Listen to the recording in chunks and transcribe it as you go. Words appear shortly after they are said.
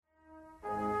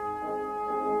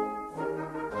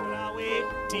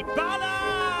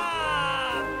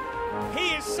Dybala! He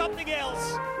is something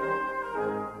else.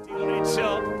 Di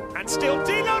Lorenzo, and still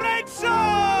Di Lorenzo!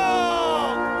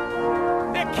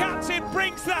 The captain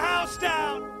brings the house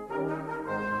down.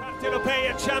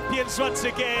 Partenopea champions once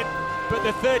again, but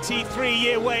the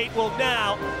 33-year wait will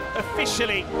now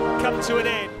officially come to an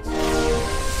end.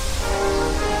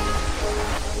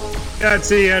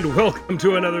 Grazie, and welcome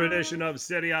to another edition of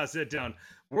Serie A Sit Down,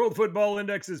 World Football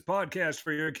Index's podcast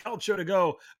for your Calcio to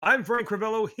Go. I'm Frank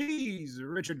Crivello. He's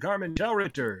Richard Carmen. Ciao,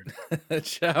 Richard.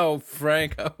 Ciao,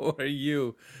 Frank. How are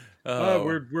you?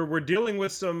 We're dealing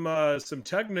with some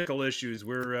technical issues.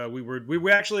 We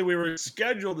were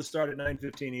scheduled to start at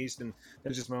 9:15 East, and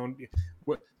it's just my own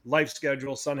life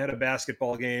schedule. Son had a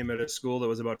basketball game at a school that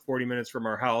was about 40 minutes from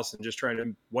our house, and just trying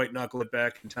to white knuckle it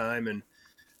back in time and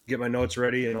get my notes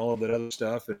ready and all of that other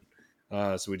stuff. And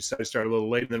so we decided to start a little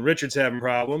late. And then Richard's having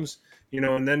problems,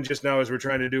 and then just now as we're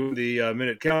trying to do the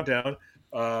minute countdown,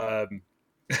 I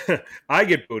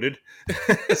get booted.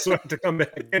 So I have to come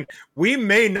back in. We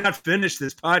may not finish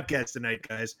this podcast tonight,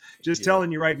 guys. Just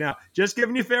telling you right now. Just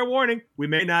giving you fair warning. We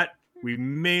may not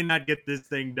get this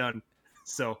thing done.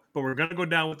 So, but we're going to go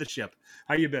down with the ship.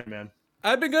 How you been, man?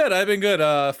 I've been good.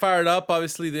 Fired up.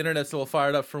 Obviously, the internet's a little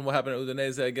fired up from what happened at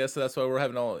Udinese, I guess. So that's why we're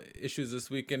having all issues this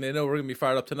weekend. I know we're going to be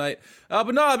fired up tonight.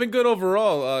 But no, I've been good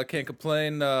overall. Can't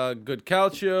complain. Good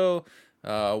calcio.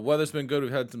 Weather's been good.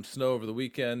 We've had some snow over the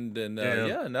weekend. And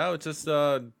now it's just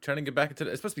trying to get back into it.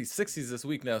 It's supposed to be 60s this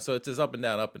week now. So it's just up and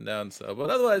down. So, but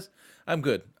otherwise, I'm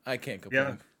good. I can't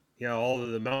complain. Yeah, all of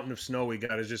the mountain of snow we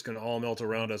got is just going to all melt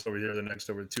around us over here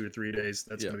over 2 or 3 days.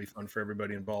 That's going to be fun for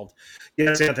everybody involved.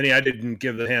 Yes, Anthony, I didn't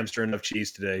give the hamster enough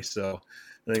cheese today, so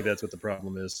I think that's what the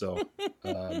problem is. So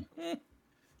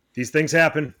these things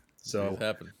happen.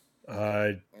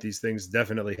 These things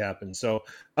definitely happen. So,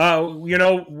 a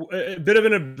bit of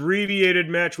an abbreviated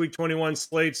match week 21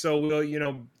 slate. So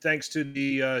we'll, thanks to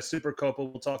the Supercopa,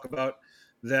 we'll talk about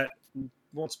that.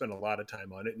 Won't spend a lot of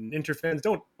time on it. And Inter fans,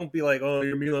 don't be like, oh,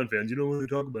 you're Milan fans, you don't want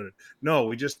to talk about it. No,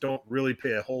 we just don't really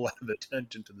pay a whole lot of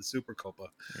attention to the Supercopa.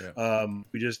 Yeah.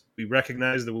 We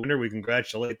recognize the winner, we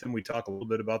congratulate them, we talk a little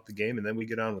bit about the game, and then we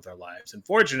get on with our lives.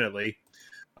 Unfortunately,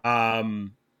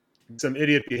 some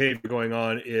idiot behavior going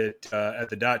on at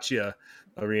the Dacia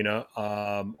Arena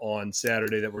on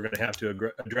Saturday that we're going to have to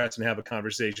address and have a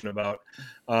conversation about.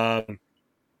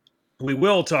 We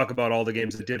will talk about all the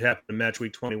games that did happen in match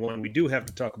week 21. We do have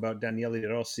to talk about Daniele De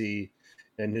Rossi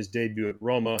and his debut at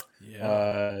Roma.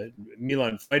 Yeah.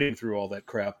 Milan fighting through all that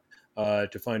crap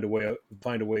to find a way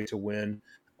to win.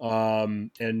 And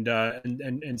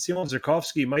Simon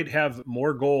Zerkowski might have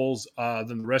more goals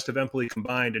than the rest of Empoli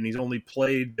combined, and he's only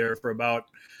played there for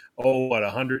about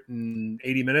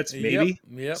 180 minutes maybe.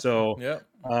 Yep. So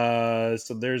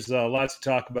there's lots to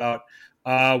talk about.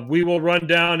 We will run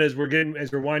down as we're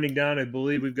winding down. I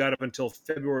believe we've got up until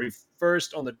February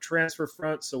 1st on the transfer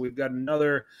front. So we've got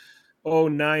another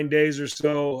 9 days or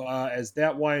so as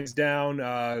that winds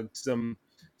down. Some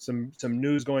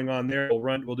news going on there.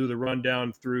 We'll do the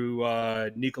rundown through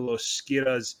Nicolo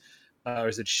Schira's. Or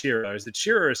is it Shira? Is it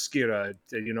Shira or Skira?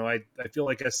 I feel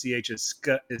like SCH is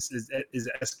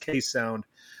SK sound.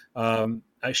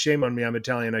 Shame on me. I'm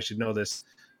Italian. I should know this.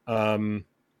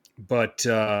 But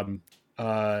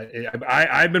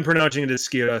I've been pronouncing it as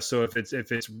Skira. So if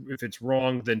it's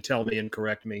wrong, then tell me and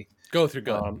correct me. Go through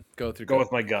gut. Go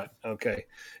with my gut. Okay.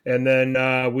 And then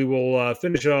we will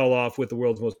finish it all off with the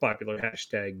world's most popular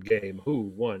hashtag game.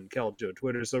 Who won Calcio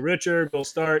Twitter? So Richard, we'll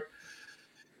start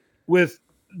with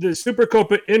the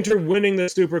Supercopa, Inter winning the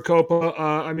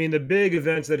Supercopa. The big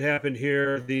events that happened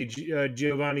here, the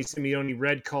Giovanni Simeone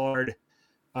red card,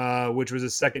 which was a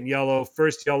second yellow.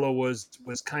 First yellow was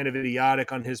kind of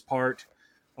idiotic on his part,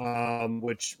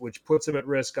 which puts him at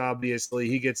risk, obviously.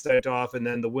 He gets sent off, and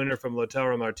then the winner from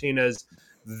Lautaro Martinez,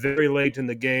 very late in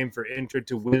the game for Inter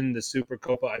to win the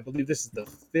Supercopa. I believe this is the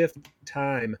fifth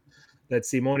time that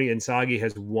Simone Inzaghi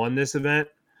has won this event.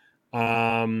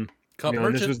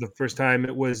 This was the first time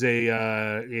it was they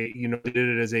did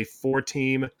it as a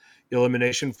 4-team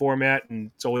elimination format,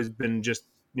 and it's always been just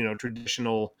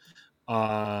traditional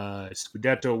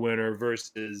Scudetto winner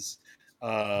versus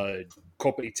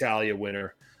Coppa Italia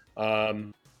winner.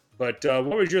 But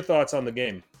what was your thoughts on the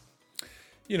game?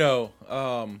 Well,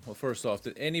 first off,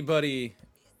 did anybody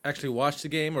actually watch the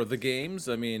game or the games?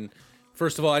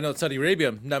 First of all, I know Saudi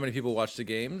Arabia, not many people watch the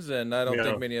games, and I don't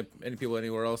think many people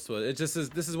anywhere else would. It just is.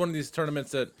 This is one of these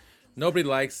tournaments that nobody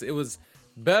likes. It was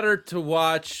better to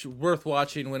watch, worth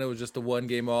watching when it was just a one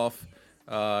game off.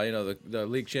 The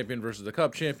league champion versus the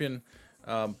cup champion.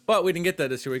 But we didn't get that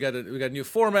this year. We got a new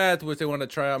format, which they want to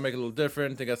try out, make it a little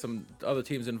different. They got some other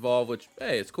teams involved, which,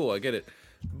 hey, it's cool. I get it.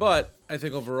 But I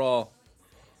think overall,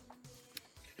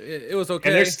 it was okay.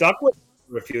 And they're stuck with it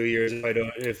for a few years,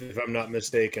 if I'm not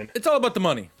mistaken. It's all about the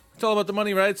money. It's all about the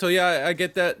money, right? So yeah, I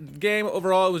get that. Game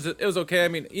overall, it was okay. I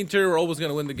mean, Inter were always going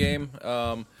to win the game.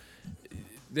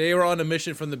 They were on a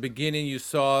mission from the beginning. You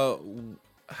saw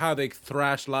how they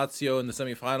thrashed Lazio in the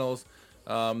semifinals.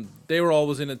 They were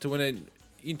always in it to win it.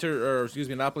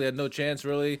 Napoli had no chance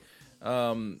really.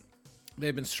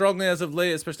 They've been struggling as of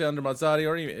late, especially under Mazzarri,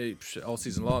 or even all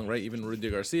season long, right? Even Rudy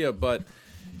Garcia, but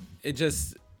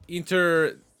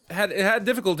Inter had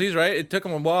difficulties, right? It took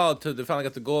them a while to finally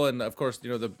get the goal, and of course,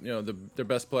 their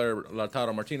best player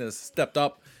Lautaro Martinez stepped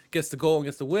up, gets the goal and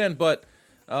gets the win. But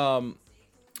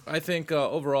I think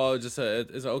overall, it's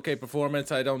an okay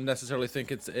performance. I don't necessarily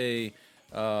think it's a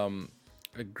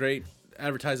great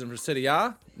advertisement for Serie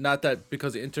A. Not that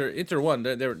because Inter won,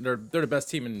 they're the best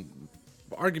team in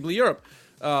arguably Europe.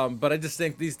 But I just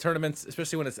think these tournaments,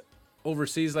 especially when it's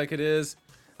overseas like it is,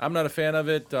 I'm not a fan of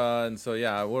it. And so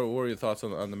yeah, what were your thoughts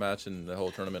on the match and the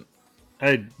whole tournament?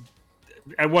 I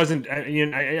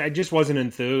just wasn't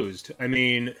enthused. I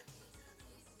mean,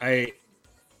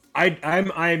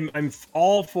 I'm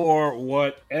all for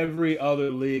what every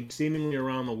other league seemingly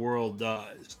around the world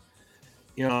does.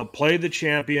 Play the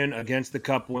champion against the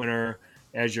cup winner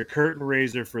as your curtain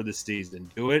raiser for the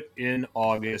season. Do it in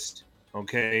August,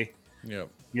 okay? Yeah.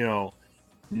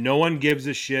 No one gives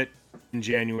a shit in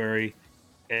January,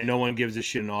 and no one gives a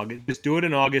shit in August. Just do it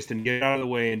in August and get it out of the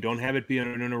way, and don't have it be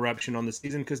an interruption on the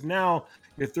season. Because now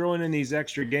you're throwing in these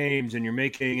extra games, and you're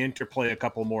making Inter play a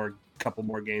couple more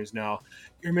games now.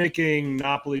 You're making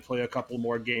Napoli play a couple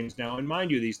more games now. And mind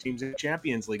you, these teams in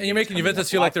Champions League. And you're making Juventus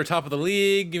feel like they're top of the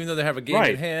league, even though they have a game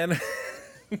in hand.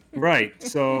 Right.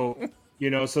 So,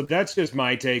 so that's just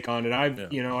my take on it.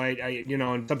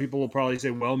 And some people will probably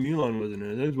say, well, Milan wasn't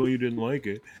in it. That's why you didn't like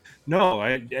it. No,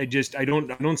 I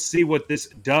don't see what this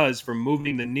does for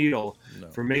moving the needle,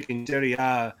 for making Serie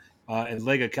A and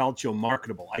Lega Calcio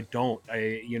marketable.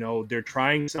 They're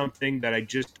trying something that I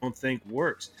just don't think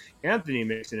works. Anthony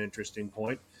makes an interesting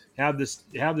point. Have the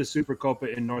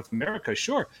Supercopa in North America.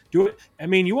 Sure. Do it. I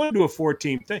mean, you want to do a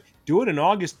 4-team thing. Do it in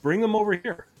August. Bring them over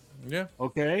here. Yeah.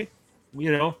 Okay.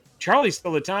 Charlie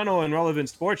Stolitano and Relevant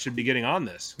Sports should be getting on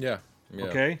this. Yeah.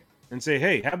 Okay. And say,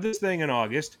 hey, have this thing in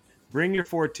August. Bring your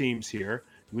 4 teams here.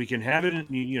 We can have it in,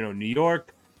 New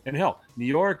York. And hell, New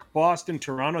York, Boston,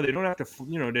 Toronto, they don't have to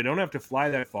fly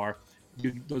that far.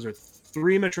 Those are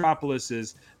 3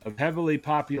 metropolises of heavily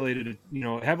populated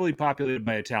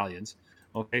by Italians,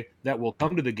 okay, that will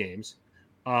come to the games.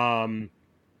 And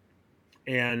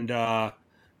then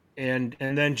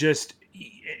just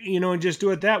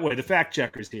do it that way. The fact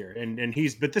checker's here,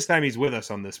 but this time he's with us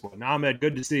on this one. Ahmed,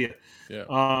 good to see you. Yeah.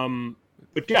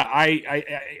 But yeah,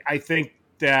 I think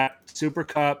that Super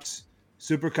Cup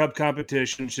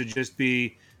competition should just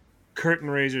be curtain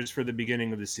raisers for the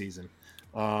beginning of the season.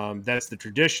 That's the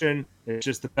tradition. It's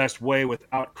just the best way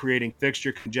without creating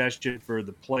fixture congestion for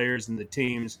the players and the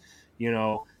teams.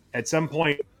 At some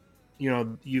point,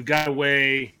 you've got to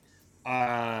weigh.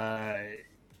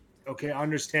 Okay, I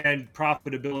understand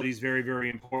profitability is very, very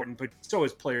important, but so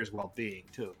is players' well-being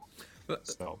too.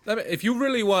 So, if you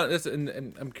really want this,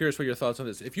 and I'm curious what your thoughts on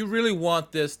this. If you really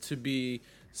want this to be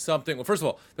something, well, first of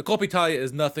all, the Coppa Italia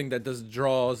is nothing that does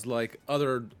draws like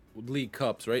other league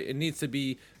cups, right? It needs to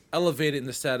be elevated in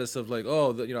the status of like,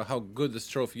 how good this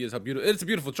trophy is, how beautiful. It's a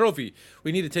beautiful trophy.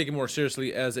 We need to take it more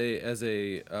seriously as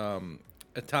a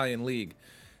Italian league.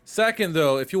 Second,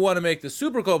 though, if you want to make the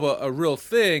Supercopa a real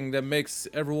thing that makes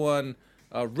everyone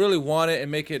really want it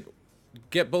and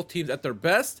get both teams at their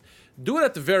best, do it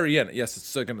at the very end. Yes,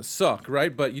 it's going to suck,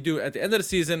 right? But you do it at the end of the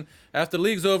season, after the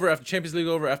league's over, after Champions League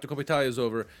over, after Coppa Italia is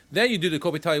over. Then you do the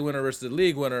Coppa Italia winner versus the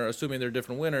league winner, assuming they're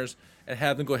different winners, and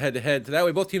have them go head-to-head. So that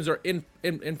way both teams are in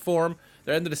form.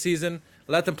 They're end of the season.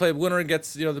 Let them play. Winner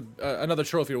gets another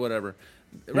trophy or whatever.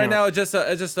 Right now, it's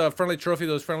just a friendly trophy.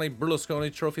 Those friendly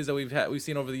Berlusconi trophies that we've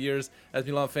seen over the years as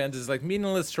Milan fans is like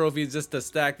meaningless trophies just to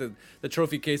stack the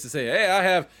trophy case to say, hey, I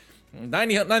have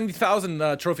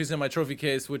 90,000 trophies in my trophy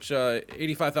case, which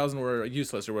 85,000 were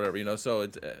useless or whatever, So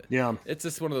it's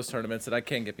just one of those tournaments that I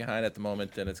can't get behind at the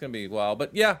moment, and it's gonna be wild.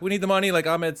 But yeah, we need the money, like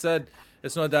Ahmed said.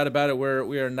 It's no doubt about it.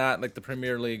 We are not like the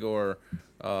Premier League or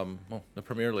the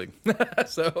Premier League.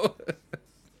 So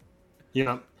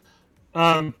yeah.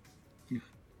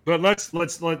 But let's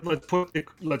put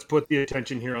the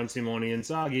attention here on Simone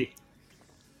Inzaghi,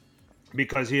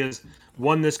 because he has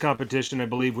won this competition, I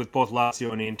believe, with both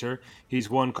Lazio and Inter. He's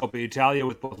won Coppa Italia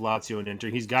with both Lazio and Inter.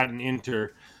 He's gotten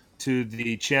Inter to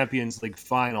the Champions League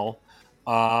final.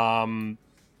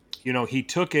 He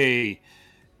took he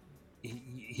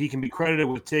can be credited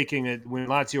with taking it when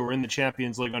Lazio were in the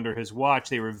Champions League under his watch.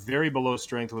 They were very below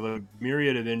strength with a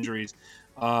myriad of injuries,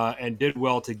 and did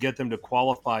well to get them to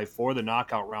qualify for the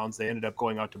knockout rounds. They ended up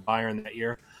going out to Bayern that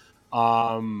year.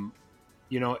 Inzaghi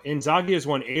has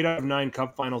won 8 out of 9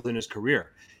 cup finals in his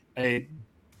career.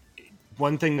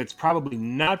 One thing that's probably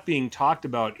not being talked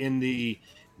about in the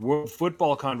world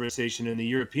football conversation, in the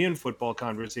European football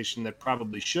conversation that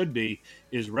probably should be,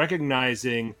 is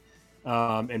recognizing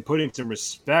and putting some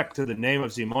respect to the name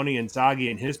of Simone Inzaghi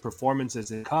and his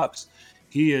performances in cups.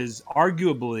 He is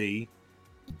arguably,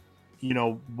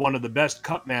 one of the best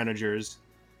cup managers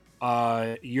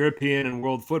European and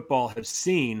world football have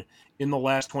seen in the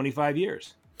last 25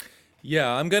 years. Yeah,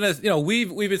 I'm gonna. We've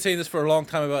been saying this for a long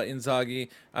time about Inzaghi.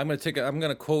 I'm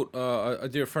gonna quote a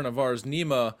dear friend of ours,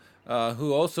 Nima,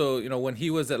 who also, when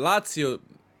he was at Lazio,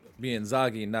 being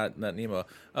Inzaghi, not Nima,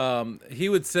 he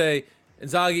would say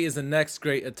Inzaghi is the next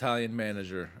great Italian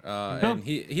manager, and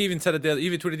he even said it.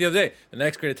 Even tweeted the other day, the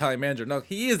next great Italian manager. Now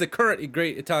he is the current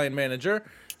great Italian manager,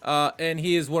 and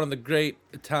he is one of the great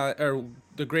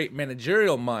the great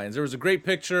managerial minds. There was a great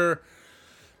picture.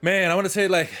 Man, I want to say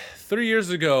like 3 years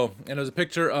ago, and it was a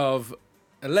picture of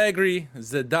Allegri,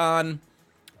 Zidane,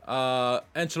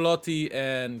 Ancelotti,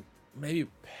 and maybe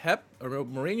Pep or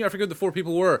Mourinho. I forget what the 4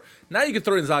 people were. Now you can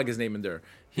throw Inzaghi's name in there.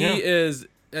 He is.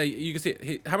 You can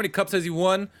see how many cups has he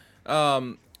won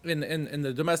in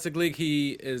the domestic league.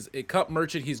 He is a cup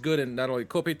merchant. He's good in not only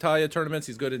Coppa Italia tournaments.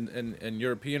 He's good in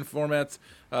European formats,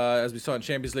 as we saw in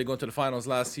Champions League going to the finals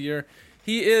last year.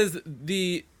 He is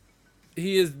the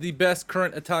best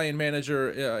current Italian manager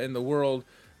in the world,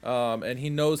 and he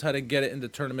knows how to get it in the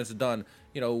tournaments done.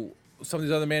 Some of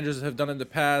these other managers have done it in the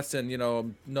past, and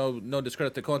no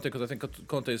discredit to Conte, because I think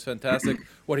Conte is fantastic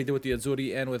what he did with the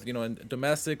Azzurri and with and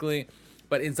domestically.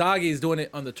 But Inzaghi is doing it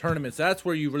on the tournaments. That's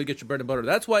where you really get your bread and butter.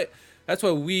 That's why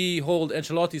we hold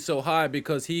Ancelotti so high,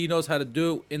 because he knows how to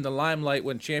do it in the limelight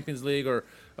when Champions League or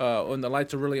when the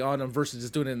lights are really on him versus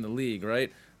just doing it in the league,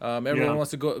 right? Everyone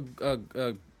wants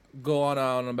to go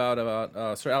on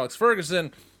about Sir Alex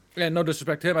Ferguson, and no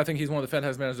disrespect to him, I think he's one of the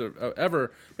fantastic managers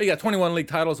ever. But he got 21 league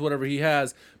titles, whatever he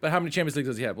has. But how many Champions Leagues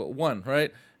does he have? Well, 1,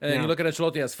 right? And then you look at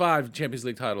Ancelotti, has 5 Champions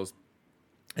League titles.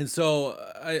 And so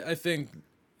I think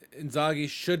Inzaghi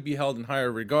should be held in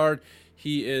higher regard.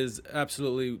 He is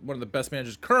absolutely one of the best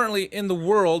managers currently in the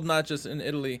world, not just in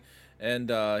Italy. And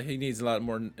he needs a lot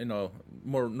more,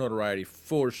 more notoriety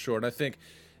for sure. And I think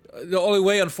the only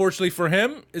way, unfortunately for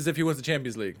him, is if he wins the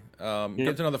Champions League.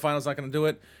 Get to know the finals, not going to do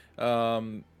it.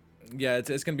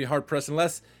 It's going to be hard pressed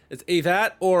unless it's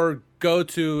that or go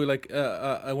to like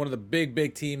one of the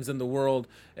big teams in the world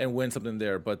and win something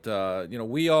there. But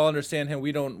we all understand him.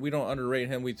 We don't underrate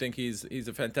him. We think he's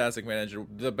a fantastic manager,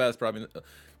 the best, probably,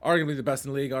 arguably the best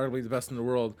in the league, arguably the best in the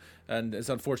world. And it's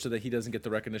unfortunate that he doesn't get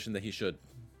the recognition that he should.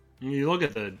 You look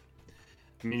at and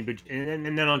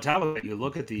then on top of it, you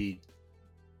look at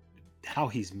how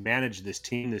he's managed this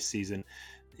team this season.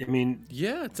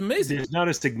 It's amazing. There's not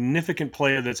a significant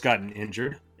player that's gotten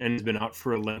injured and has been out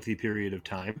for a lengthy period of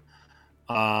time.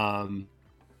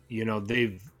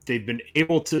 They've been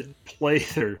able to play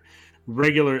their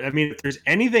regular. If there's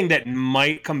anything that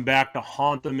might come back to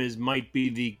haunt them, might be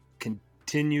the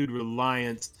continued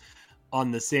reliance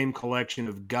on the same collection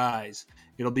of guys.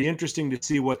 It'll be interesting to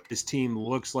see what this team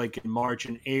looks like in March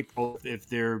and April, if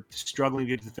they're struggling to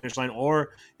get to the finish line,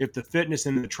 or if the fitness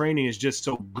and the training is just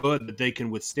so good that they can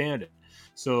withstand it.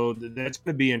 So that's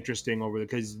going to be interesting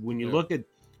because when you look at,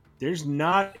 there's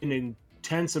not an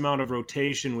intense amount of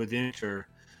rotation with Inter,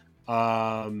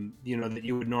 that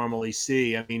you would normally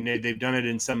see. They've done it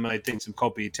in some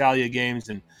Coppa Italia games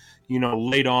and,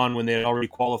 late on when they had already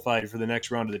qualified for the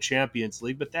next round of the Champions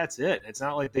League, but that's it. It's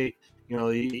not like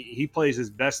he plays his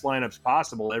best lineups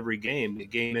possible every game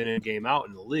in and game out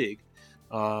in the league.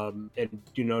 Now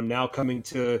coming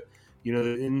to,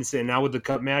 now with the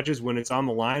cup matches, when it's on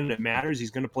the line and it matters,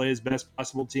 he's going to play his best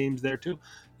possible teams there too.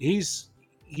 He's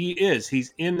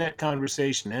in that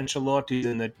conversation. Ancelotti's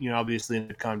in that, obviously in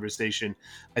the conversation.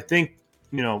 I think,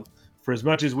 for as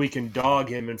much as we can dog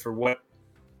him and for what,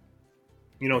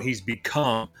 he's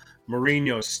become,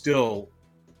 Mourinho still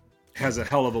has a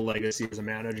hell of a legacy as a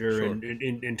manager, sure. And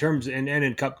in terms and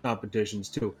in cup competitions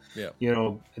too. Yeah.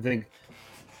 I think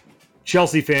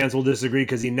Chelsea fans will disagree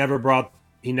because he never brought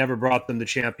them the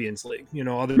Champions League.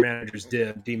 Other managers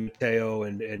did, Di Matteo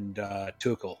and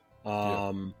Tuchel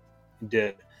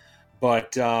did,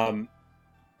 but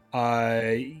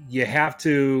you have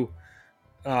to,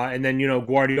 and then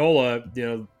Guardiola,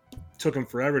 took him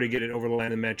forever to get it over the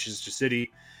line in Manchester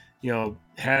City.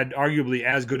 Had arguably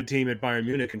as good a team at Bayern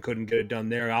Munich and couldn't get it done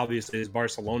there. Obviously, his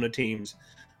Barcelona teams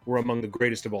were among the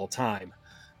greatest of all time.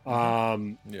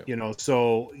 So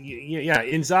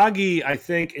Inzaghi, I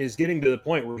think, is getting to the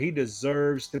point where he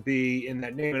deserves to be in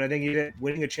that name. And I think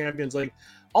winning a Champions League,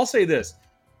 I'll say this,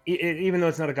 even though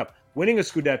it's not a cup, winning a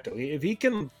Scudetto,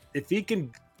 if he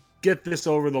can get this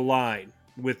over the line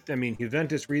with,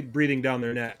 Juventus breathing down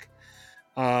their neck,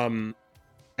 I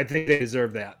think they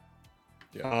deserve that.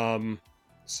 Yeah.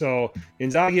 So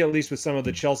Inzaghi, at least with some of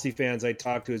the Chelsea fans I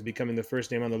talked to, is becoming the first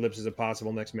name on the lips as a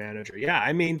possible next manager. Yeah,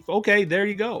 okay, there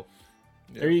you go.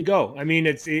 Yeah. There you go.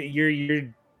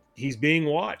 He's being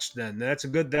watched then. That's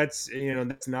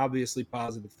an obviously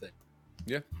positive thing.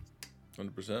 Yeah.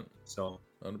 100%. So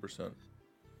 100%.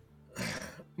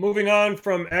 Moving on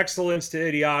from excellence to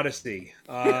idiocy.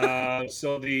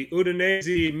 So the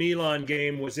Udinese-Milan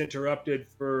game was interrupted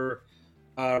for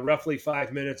roughly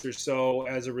 5 minutes or so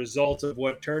as a result of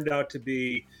what turned out to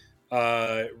be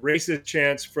racist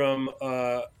chants from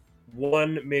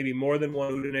one, maybe more than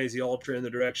one Udinese ultra in the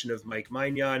direction of Mike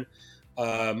Maignan.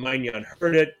 Maignan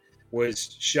heard it,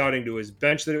 was shouting to his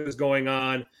bench that it was going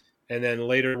on, and then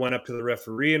later went up to the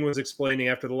referee and was explaining,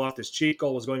 after the Loftus-Cheek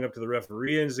goal, was going up to the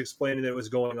referee and was explaining that it was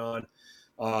going on.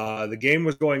 The game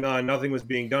was going on. Nothing was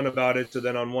being done about it. So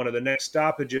then on one of the next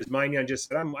stoppages, Maignan just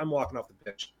said, I'm walking off the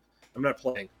pitch. I'm not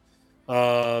playing.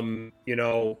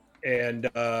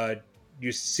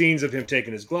 You scenes of him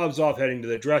taking his gloves off, heading to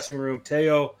the dressing room.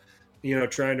 Teo,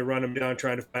 trying to run him down,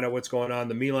 trying to find out what's going on.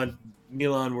 The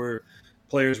Milan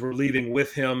players were leaving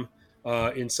with him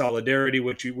in solidarity,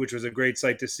 which was a great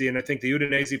sight to see. And I think the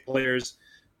Udinese players,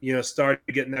 started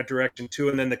to get in that direction too.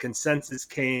 And then the consensus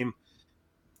came.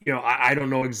 I don't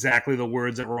know exactly the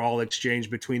words that were all exchanged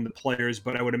between the players,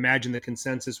 but I would imagine the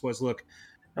consensus was, look,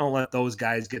 don't let those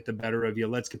guys get the better of you.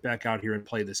 Let's get back out here and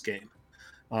play this game.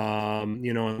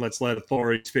 And let's let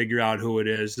authorities figure out who it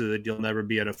is so that you'll never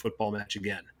be at a football match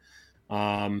again.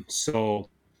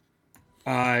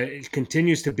 It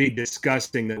continues to be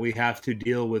disgusting that we have to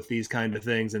deal with these kind of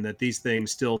things and that these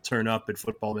things still turn up at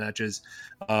football matches,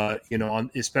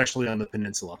 especially on the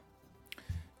peninsula.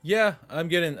 Yeah, I'm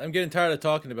getting tired of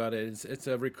talking about it. It's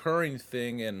a recurring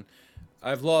thing, and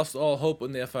I've lost all hope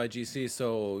in the FIGC.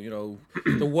 So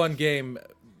the one game,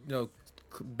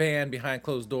 banned behind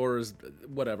closed doors,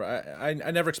 whatever. I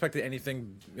never expected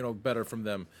anything better from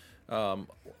them.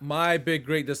 My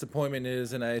great disappointment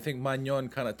is, and I think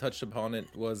Maignan kind of touched upon it,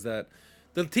 was that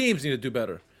the teams need to do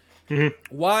better.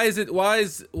 Mm-hmm. Why is the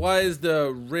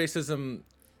racism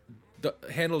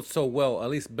handled so well, at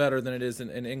least better than it is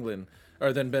in England?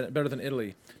 Or better than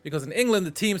Italy, because in England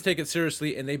the teams take it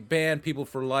seriously and they ban people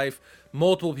for life,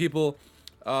 multiple people.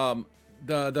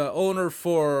 The owner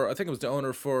for, I think it was the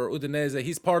owner for Udinese,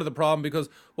 he's part of the problem because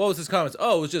what was his comments?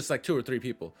 Oh, it was just like 2 or 3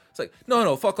 people. It's like,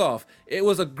 no, fuck off. It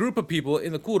was a group of people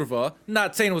in the curva,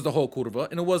 not saying it was the whole curva,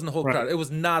 and it wasn't the whole crowd. It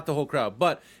was not the whole crowd,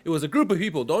 but it was a group of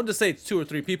people. Don't just say it's 2 or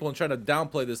 3 people and try to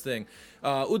downplay this thing.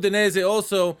 Udinese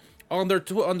also on their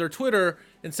Twitter,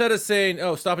 instead of saying,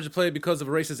 oh, stoppage of play because of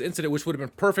a racist incident, which would have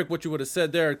been perfect what you would have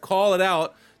said there, call it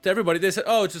out to everybody, they said,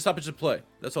 oh, it's just stoppage of play.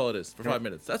 That's all it is for 5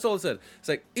 minutes. That's all it said. It's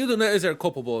like, Udinese are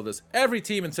culpable of this. Every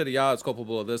team in Serie A is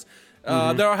culpable of this.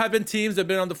 There have been teams that have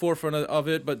been on the forefront of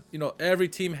it, but, every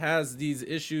team has these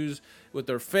issues with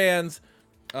their fans.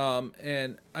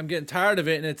 And I'm getting tired of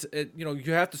it, and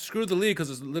you have to screw the league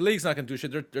because the league's not going to do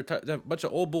shit. They're a bunch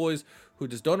of old boys who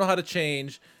just don't know how to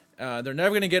change. They're never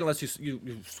going to get it unless you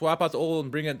swap out the old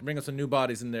and bring in some new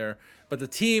bodies in there. But the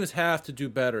teams have to do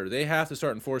better. They have to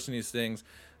start enforcing these things.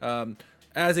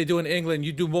 As they do in England,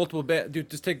 you do multiple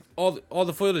just take all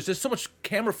the footage. There's so much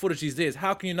camera footage these days.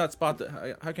 How can you not spot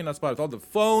how can you not spot it? With all the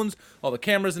phones, all the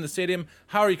cameras in the stadium,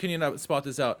 can you not spot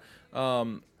this out?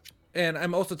 And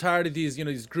I'm also tired of these,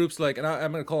 these groups like, and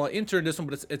I'm going to call it Inter in this one,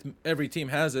 but it's every team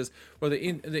has this, where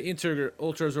the Inter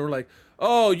ultras are like,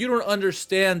 oh, you don't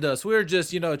understand us. We're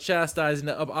just, chastising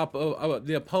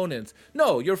the opponents.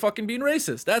 No, you're fucking being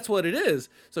racist. That's what it is.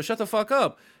 So shut the fuck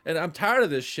up. And I'm tired of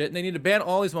this shit. And they need to ban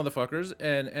all these motherfuckers.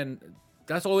 And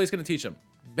that's all he's going to teach them.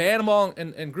 Ban them all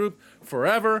in group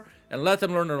forever and let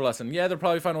them learn their lesson. Yeah, they'll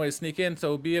probably find a way to sneak in,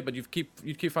 so be it. But you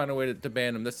keep finding a way to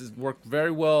ban them. This has worked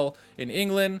very well in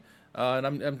England. And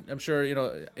I'm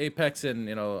sure Apex and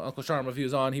Uncle Sharma, if he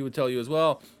was on, he would tell you as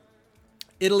well.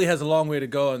 Italy has a long way to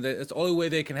go, and it's the only way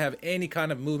they can have any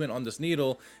kind of movement on this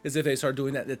needle is if they start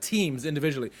doing that. The teams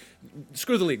individually,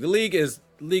 screw the league. The league is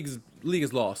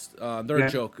lost. They're a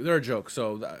joke. They're a joke.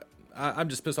 So I'm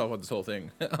just pissed off with this whole thing.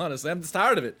 Honestly, I'm just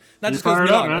tired of it. Not just because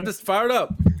I'm just fired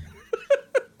up.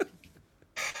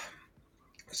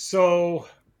 So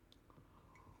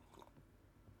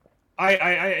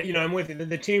I'm with you.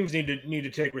 The teams need to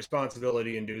take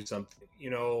responsibility and do something.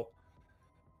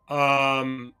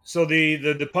 So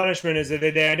the punishment is that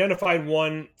they identified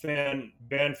one fan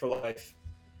banned for life,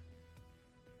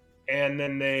 and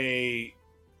then they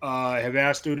have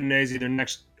asked Udinese their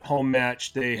next home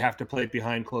match they have to play it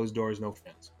behind closed doors, no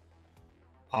fans.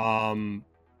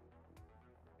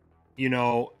 You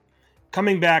know,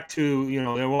 coming back to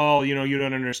well, you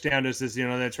don't understand us, this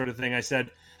that sort of thing. I said,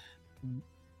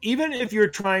 even if you're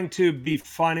trying to be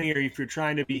funny, or if you're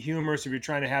trying to be humorous, if you're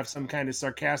trying to have some kind of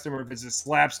sarcasm, or if it's a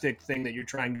slapstick thing that you're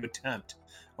trying to attempt,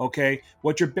 okay,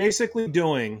 what you're basically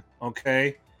doing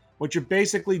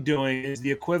is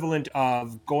the equivalent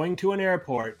of going to an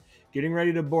airport, getting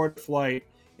ready to board a flight,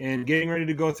 and getting ready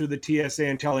to go through the TSA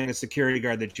and telling a security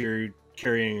guard that you're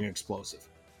carrying an explosive.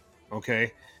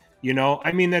 Okay,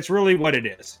 that's really what it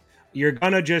is. You're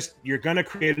gonna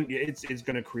create it's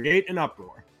gonna create an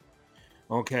uproar.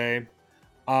 Okay.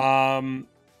 How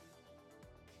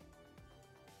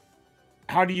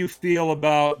do you feel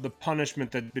about the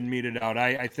punishment that's been meted out?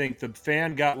 I think the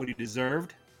fan got what he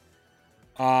deserved.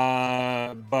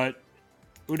 But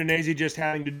Udinese just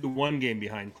having to do one game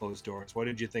behind closed doors. What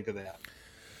did you think of that?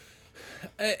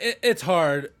 It's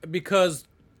hard because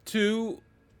two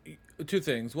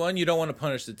things. One, you don't want to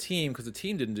punish the team because the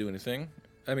team didn't do anything.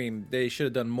 I mean, they should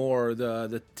have done more.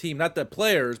 The team, not the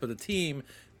players, but the team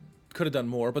could have done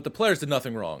more. But the players did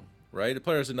nothing wrong, right? The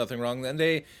players did nothing wrong, and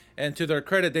to their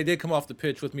credit, they did come off the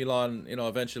pitch with Milan,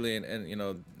 eventually,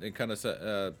 and they kind of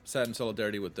sat in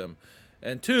solidarity with them.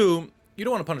 And two, you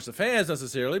don't want to punish the fans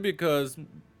necessarily because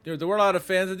there were a lot of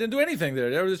fans that didn't do anything there.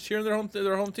 They were just cheering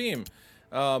their home team.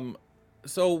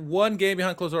 So one game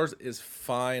behind closed doors is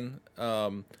fine.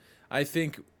 I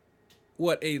think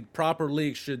what a proper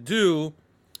league should do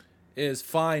is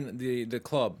fine the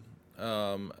club.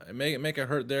 Make it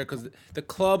hurt there, because the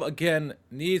club again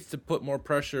needs to put more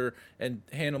pressure and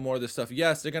handle more of this stuff.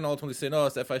 Yes, they're gonna ultimately say no,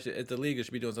 it's the league that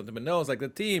should be doing something, but no, it's like the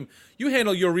team. You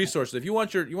handle your resources. If you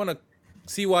want to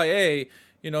CYA,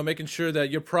 making sure that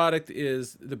your product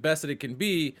is the best that it can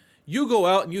be. You go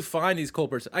out and you find these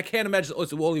culprits. I can't imagine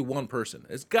it's only one person.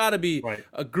 It's got to be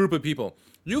a group of people.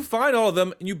 You find all of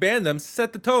them and you ban them.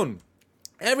 Set the tone.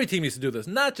 Every team needs to do this,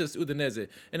 not just Udinese.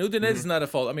 And Udinese is not at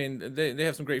fault. I mean, they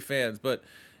have some great fans, but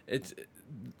it's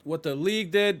what the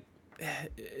league did.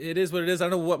 It is what it is. I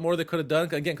don't know what more they could have done,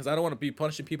 again, because I don't want to be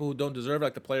punishing people who don't deserve,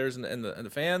 like the players and the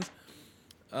fans.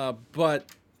 But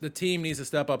the team needs to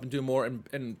step up and do more.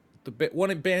 And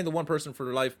banning the one person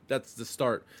for life, that's the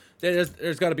start.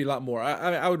 There's got to be a lot more.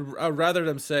 I would rather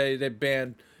them say they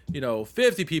banned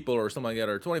 50 people or something like that,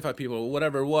 or 25 people, or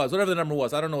whatever the number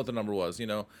was. I don't know what the number was,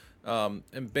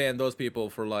 and ban those people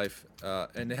for life.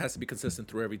 And it has to be consistent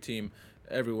through every team,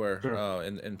 everywhere, sure.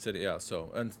 In city, yeah.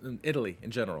 So and in Italy in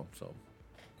general.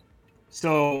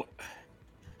 So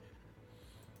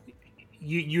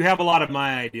you have a lot of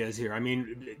my ideas here. I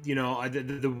mean,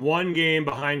 the one game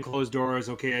behind closed doors.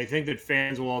 Okay, I think that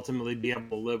fans will ultimately be able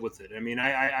to live with it. I mean,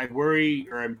 I worry,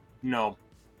 or I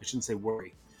shouldn't say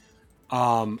worry.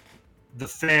 The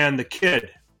kid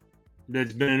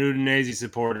that's been an Udinese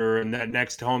supporter, and that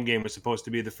next home game was supposed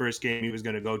to be the first game he was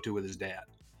going to go to with his dad,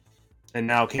 and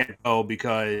now can't go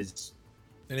because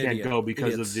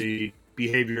of the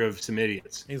behavior of some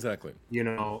idiots. Exactly.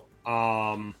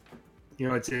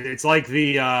 It's like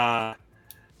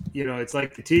it's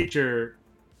like the teacher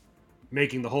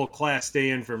making the whole class stay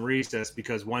in from recess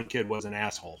because one kid was an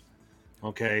asshole.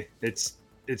 Okay, it's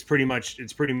pretty much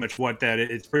what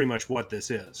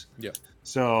this is. Yeah.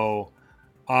 So,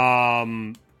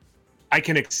 I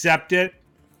can accept it.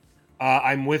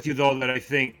 I'm with you though that I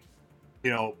think,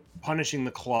 punishing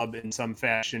the club in some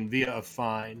fashion via a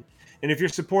fine. And if you're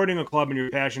supporting a club and you're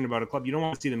passionate about a club, you don't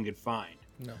want to see them get fined.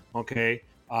 No. Okay.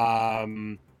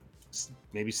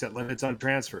 Maybe set limits on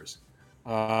transfers.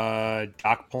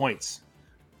 Dock points.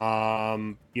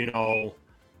 Something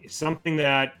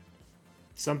that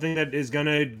is going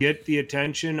to get the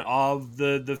attention of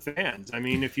the fans. I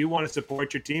mean, if you want to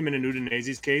support your team, in an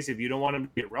Udinese's case, if you don't want them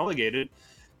to get relegated,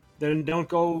 then don't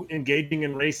go engaging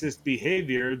in racist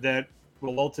behavior that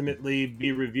will ultimately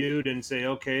be reviewed and say,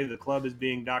 okay, the club is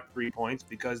being docked 3 points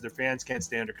because their fans can't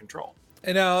stay under control.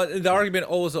 And now the argument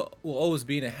will always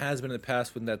be, and it has been in the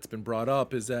past when that's been brought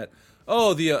up, is that,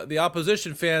 the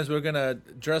opposition fans were going to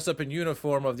dress up in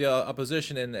uniform of the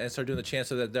opposition and start doing the chants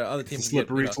so that the other team can get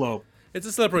slippery slope. It's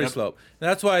a slippery slope. And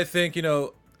that's why I think, a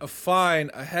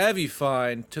heavy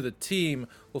fine to the team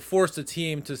will force the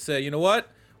team to say, you know what?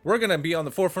 We're going to be on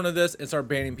the forefront of this and start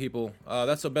banning people.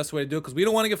 That's the best way to do it, because we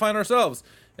don't want to get fined ourselves.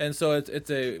 And so it's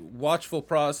a watchful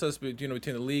process between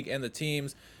the league and the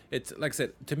teams. It's like I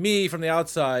said, to me from the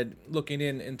outside looking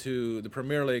into the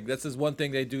Premier League, that's just one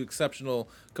thing they do exceptional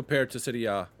compared to Serie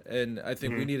A, and I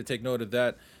think we need to take note of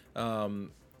that. I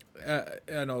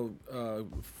know a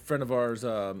friend of ours,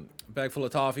 Bag Full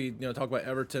of Toffee, talk about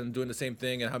Everton doing the same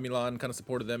thing and how Milan kind of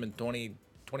supported them in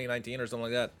 2019 or something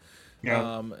like that.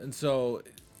 Yeah. And so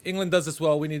England does this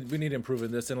well. We need to improve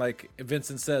in this. And like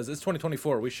Vincent says, it's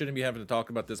 2024. We shouldn't be having to talk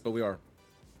about this, but we are.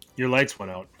 Your lights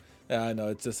went out. Yeah, I know.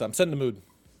 It's just I'm setting the mood.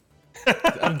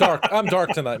 I'm dark. I'm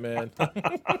dark tonight, man.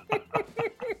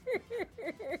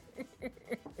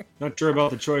 Not sure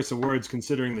about the choice of words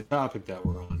considering the topic that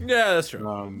we're on. Yeah, that's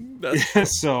true.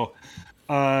 So,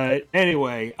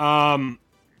 anyway, but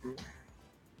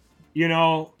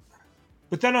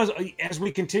then as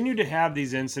we continue to have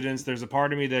these incidents, there's a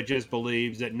part of me that just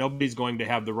believes that nobody's going to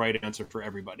have the right answer for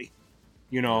everybody.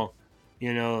 You're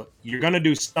going to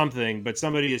do something, but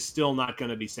somebody is still not going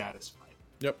to be satisfied.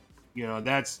 Yep.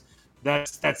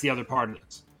 That's the other part of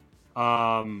this.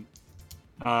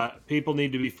 People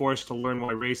need to be forced to learn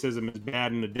why racism is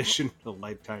bad in addition to the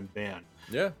lifetime ban.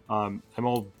 Yeah. I'm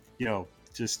old,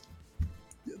 just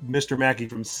Mr. Mackey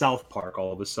from South Park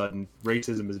all of a sudden.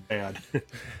 Racism is bad.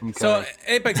 So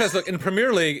Apex says, look, in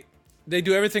Premier League, they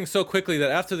do everything so quickly that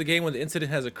after the game when the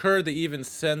incident has occurred, they even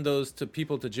send those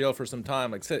people to jail for some time.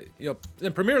 Like,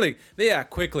 in Premier League, they act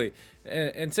quickly.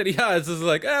 And City it's just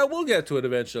like, we'll get to it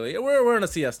eventually. We're in a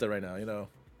siesta right now,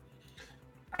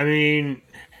 I mean,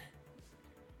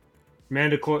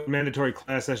 mandatory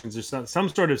class sessions or some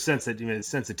sort of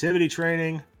sensitivity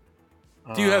training.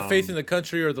 Do you have faith in the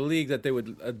country or the league that they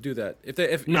would do that?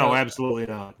 No, absolutely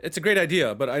not. It's a great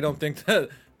idea, but I don't think that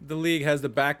the league has the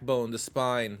backbone, the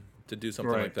spine to do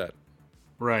something like that.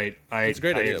 Right. It's a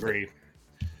great idea.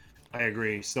 I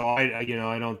agree. So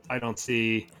I don't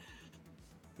see.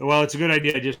 Well, it's a good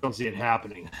idea. I just don't see it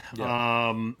happening.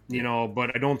 Yeah.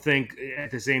 But I don't think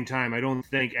at the same time, I don't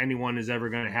think anyone is ever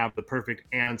going to have the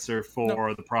perfect answer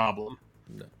for the problem.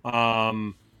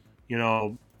 No.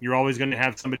 You're always going to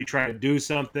have somebody try to do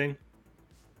something,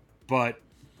 but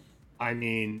I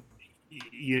mean,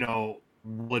 will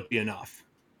it be enough?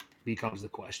 Becomes the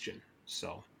question.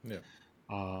 So, yeah,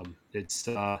 it's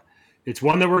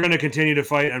one that we're going to continue to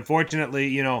fight.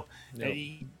 Unfortunately, I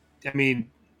mean,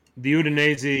 the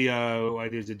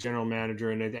Udinese, there's a general manager,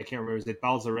 and I can't remember, is it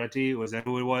Balzaretti? Was that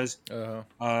who it was?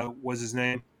 Was his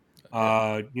name?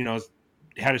 Had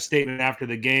a statement after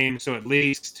the game, so at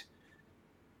least,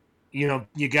 you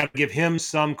got to give him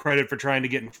some credit for trying to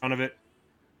get in front of it.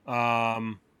 But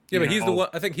he's the one.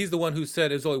 I think he's the one who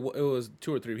said it was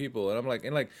 2 or 3 people, and I'm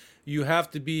like, you have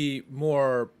to be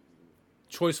more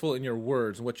choiceful in your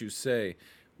words and what you say.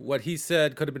 What he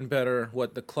said could have been better.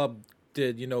 What the club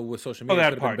did, with social media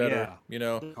could have been better.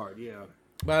 Yeah. That part, yeah.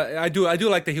 But I do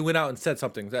like that he went out and said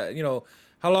something. That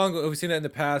how long have we seen that in the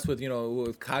past with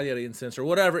with Cagliari incidents or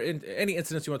whatever? In any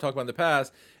incidents you want to talk about in the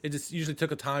past, it just usually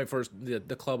took a time for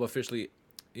the club officially,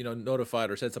 notified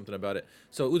or said something about it.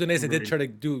 So Udinese did try to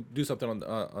do something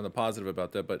on the positive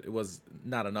about that, but it was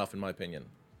not enough in my opinion.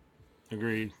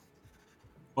 Agreed.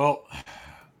 Well,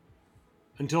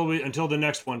 until the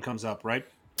next one comes up, right?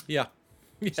 Yeah.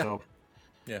 So.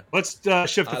 Yeah. Let's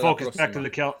shift the focus back to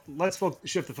the Let's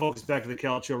shift the focus back to the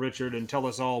Calcio, Richard, and tell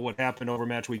us all what happened over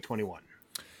match week 21.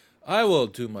 I will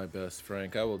do my best,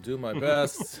 Frank. I will do my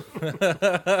best.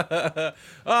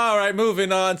 All right,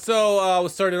 moving on. So we'll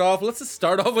start it off. Let's just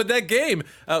start off with that game.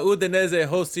 Udinese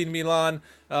hosting Milan.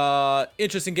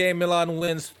 Interesting game. Milan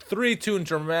wins 3-2 in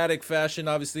dramatic fashion,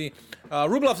 obviously.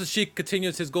 Ruben Loftus-Cheek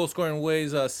continues his goal-scoring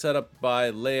ways set up by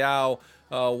Leao.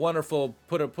 Wonderful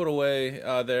put away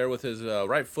there with his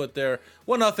right foot there.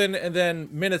 1-0, and then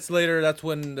minutes later, that's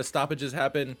when the stoppages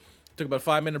happened. Took about a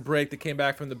 5-minute break. They came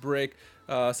back from the break.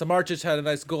 Samardzic had a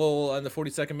nice goal in the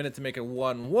 42nd minute to make it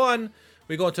 1-1.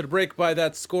 We go into the break by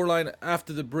that scoreline.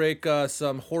 After the break,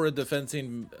 some horrid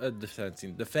defending by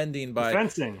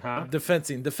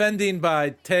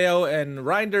Teo and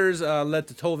Reinders led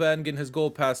to Tovan getting his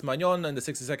goal past Magnon in the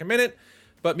 62nd minute.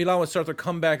 But Milan would start their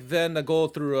comeback then. A goal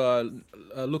through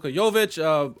Luka Jovic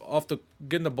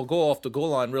getting the goal off the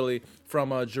goal line really from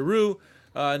Giroud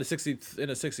in the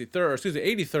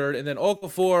 83rd, and then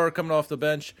Okafor coming off the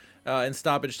bench in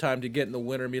stoppage time to get in the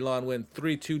winner. Milan win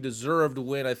 3-2, deserved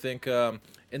win, I think, in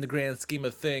the grand scheme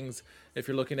of things if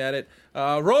you're looking at it.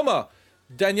 Roma.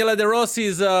 Daniele De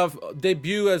Rossi's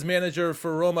debut as manager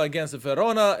for Roma against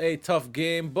Verona, a tough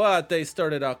game, but they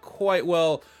started out quite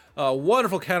well.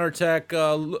 Wonderful counterattack.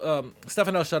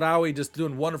 Stefano Sharawi just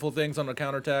doing wonderful things on the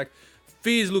counterattack.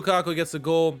 Feeds Lukaku, gets the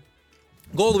goal.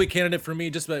 Goal of the week candidate for me,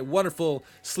 just by wonderful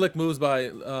slick moves by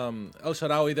El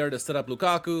Shaarawy there to set up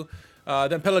Lukaku.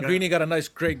 Then Pellegrini got a nice,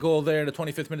 great goal there in the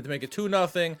 25th minute to make it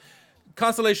 2-0.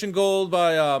 Consolation goal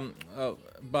by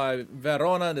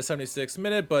Verona in the 76th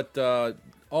minute, but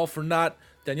all for naught.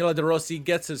 Daniele De Rossi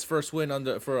gets his first win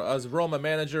as Roma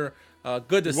manager.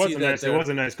 Good to see that. It was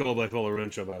a nice goal by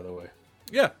Fiorentina, by the way.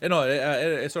 Yeah,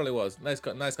 it certainly was. Nice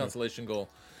consolation goal.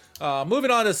 Moving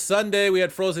on to Sunday, we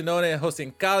had Frosinone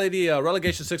hosting Cagliari, a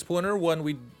relegation 6-pointer. One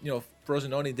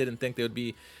Frosinone didn't think they would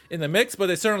be in the mix, but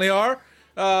they certainly are.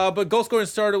 But goal scoring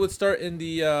would start in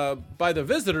by the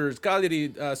visitors. Cagliari,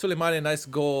 Suleimani, a nice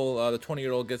goal. The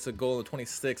 20-year-old gets a goal in the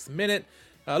 26th minute.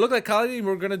 Looked like Cagliari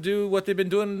were going to do what they've been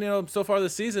doing, so far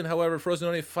this season. However,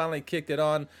 Frosinone finally kicked it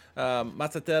on.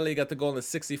 Mazzatelli got the goal in the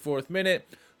 64th minute.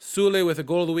 Sule with a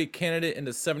goal of the week candidate in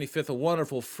the 75th. A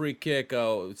wonderful free kick.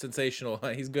 Sensational.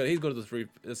 He's good. He's good at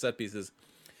the set pieces.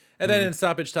 And then in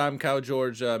stoppage time, Kyle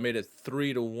George made it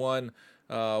 3-1.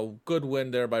 Good win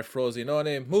there by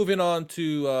Frosinone. Moving on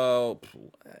to a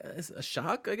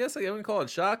shock, I guess I wouldn't call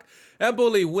it shock.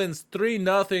 Empoli wins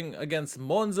 3-0 against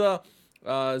Monza.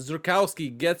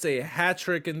 Zurkowski gets a hat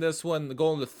trick in this one. The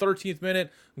goal in the 13th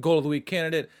minute, goal of the week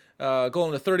candidate. Goal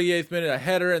in the 38th minute, a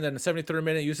header, and then the 73rd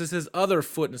minute uses his other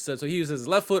foot instead. So he uses his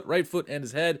left foot, right foot, and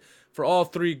his head for all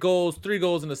 3 goals. 3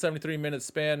 goals in the 73-minute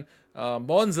span.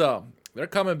 Monza, they're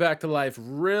coming back to life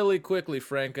really quickly,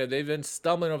 Frank. They've been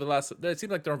stumbling over the last... It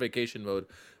seems like they're on vacation mode.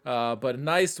 But a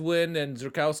nice win, and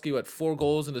Zurkowski, 4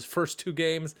 goals in his first 2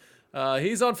 games.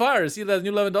 He's on fire. Is he the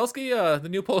new Lewandowski? The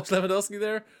new Polish Lewandowski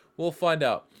there? We'll find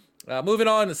out. Moving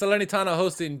on, Salernitana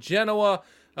hosting Genoa.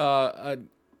 A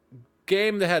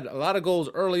game that had a lot of goals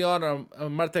early on.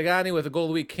 Martegani with a goal of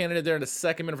the week candidate there in the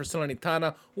 2nd minute for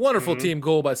Salernitana. Wonderful team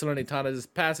goal by Salernitana,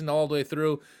 just passing all the way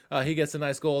through. He gets a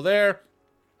nice goal there.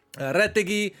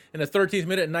 Retegui in the 13th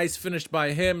minute, nice finish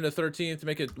by him in the 13th to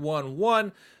make it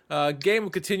 1-1. Game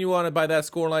would continue on by that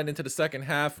scoreline into the second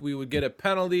half. We would get a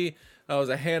penalty. It was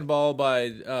a handball by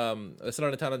a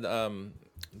Salernitana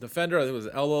defender. I think it was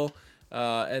elbow.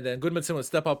 And then Goodmanson would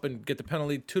step up and get the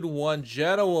penalty. 2-1.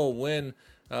 Genoa win.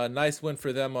 Nice win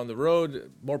for them on the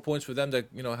road. More points for them to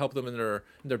help them in their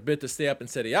bid to stay up in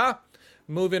Serie A.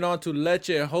 Moving on to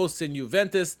Lecce hosting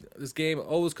Juventus. This game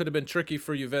always could have been tricky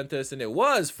for Juventus, and it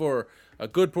was for a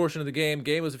good portion of the game.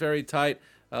 Game was very tight.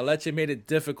 Lecce made it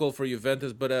difficult for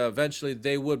Juventus, but eventually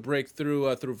they would break through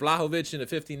Vlahovic in the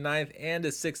 59th and the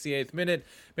 68th minute.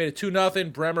 Made it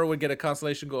 2-0. Bremer would get a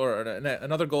consolation goal or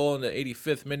another goal in the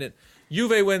 85th minute.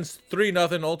 Juve wins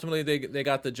 3-0. Ultimately, they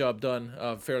got the job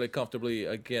done fairly comfortably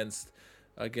against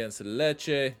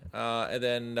Lecce. And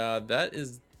then I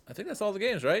think that's all the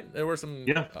games, right? There were some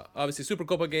obviously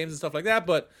Supercopa games and stuff like that,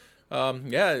 but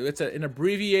it's an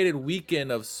abbreviated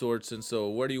weekend of sorts. And so,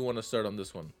 where do you want to start on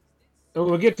this one?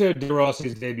 We'll get to De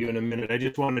Rossi's debut in a minute. I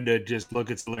just wanted to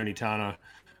look at Salernitana.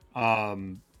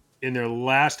 In their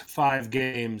last 5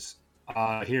 games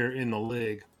here in the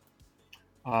league,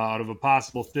 out of a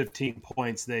possible 15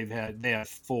 points they have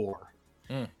 4.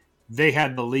 They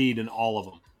had the lead in all of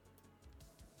them.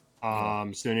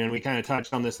 So we kind of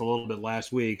touched on this a little bit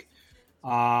last week.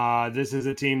 This is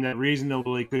a team that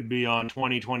reasonably could be on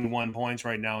 20, 21 points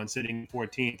right now and sitting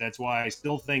 14th. That's why I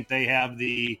still think they have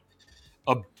the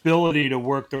ability to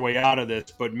work their way out of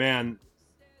this, but man,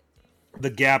 the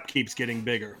gap keeps getting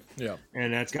bigger. Yeah,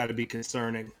 and that's got to be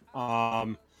concerning.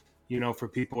 For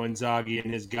Pippo Inzaghi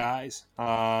and his guys,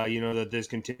 that this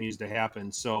continues to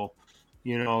happen. So,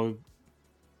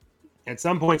 at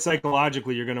some point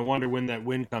psychologically, you're going to wonder when that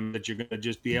win comes that you're going to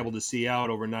just be able to see out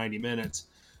over 90 minutes,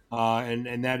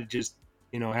 and that just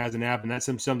hasn't happened. That's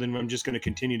something I'm just going to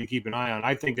continue to keep an eye on.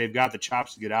 I think they've got the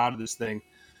chops to get out of this thing.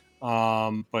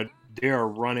 But they're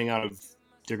going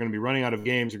to be running out of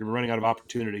games. They're going to be running out of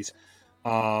opportunities.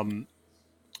 And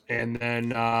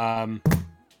then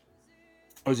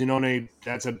Frosinone,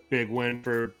 that's a big win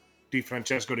for Di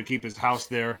Francesco to keep his house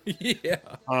there. Yeah.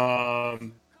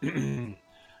 Over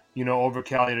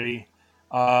Cagliari.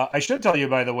 I should tell you,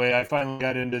 by the way, I finally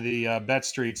got into the bet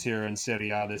streets here in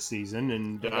Serie A this season,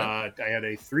 and I had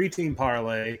a 3-team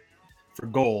parlay for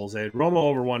goals. I had Roma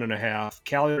over 1.5,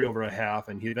 Cagliari over 0.5,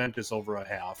 and Juventus over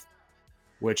 0.5,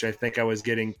 which I think I was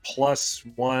getting plus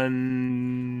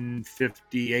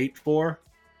 158 for.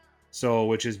 So,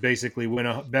 which is basically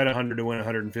bet 100 to win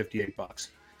 158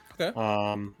 bucks. Okay.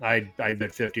 I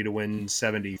bet 50 to win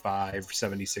 75,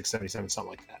 76, 77, something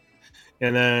like that.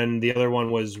 And then the other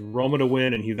one was Roma to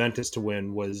win and Juventus to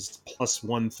win was plus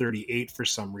 138 for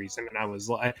some reason. And I was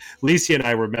like, Lisi and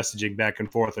I were messaging back and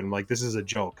forth, and I'm like, this is a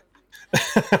joke.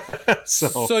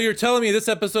 So you're telling me this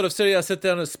episode of Serie A Sit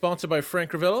Down is sponsored by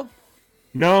Frank Ravello?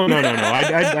 No. I got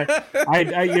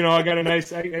a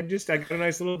nice. I got a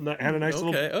nice little. Had a nice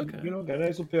little. Okay. Got a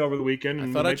nice little pay over the weekend, I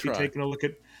and thought we I'd might be try. taking a look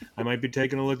at. I might be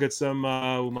taking a look at some.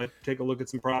 We might take a look at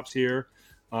some props here.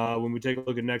 When we take a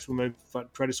look at next, we might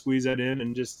try to squeeze that in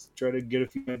and just try to get a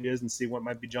few ideas and see what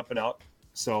might be jumping out.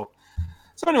 So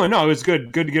anyway, no, it was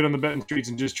good. Good to get on the betting streets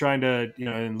and just trying to,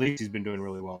 and Leeds, he's been doing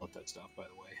really well at that stuff, by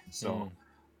the way. So,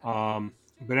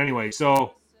 but anyway,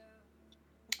 so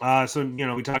we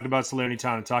talked about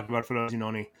Salernitana, talked about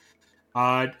Frosinone.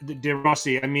 De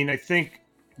Rossi, I mean, I think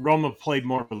Roma played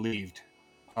more relieved.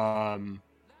 I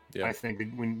think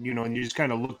when and you just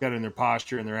kind of looked at it in their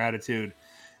posture and their attitude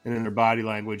and in their body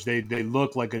language, they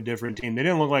look like a different team. They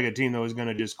didn't look like a team that was going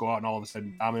to just go out and all of a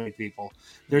sudden dominate people.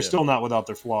 They're still not without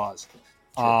their flaws.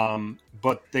 Sure.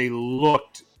 But they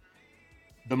looked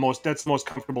that's the most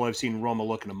comfortable I've seen Roma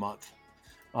look in a month.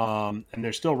 And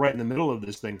they're still right in the middle of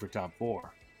this thing for top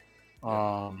four.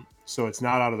 So it's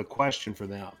not out of the question for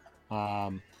them.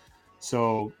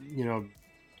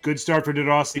 Good start for De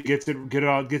Rossi, gets it on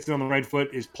the right foot,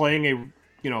 is playing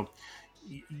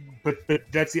but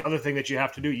that's the other thing that you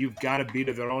have to do. You've got to beat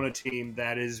a Verona team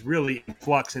that is really in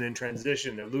flux and in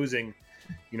transition. They're losing,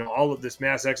 all of this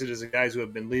mass exodus of guys who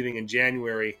have been leaving in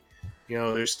January.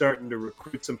 They're starting to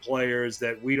recruit some players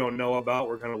that we don't know about.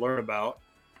 We're going to learn about.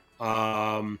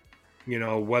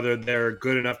 Whether they're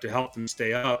good enough to help them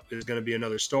stay up is going to be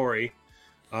another story.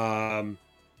 But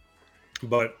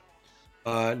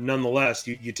nonetheless,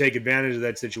 you take advantage of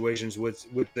that situations, which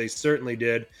they certainly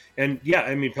did. And yeah,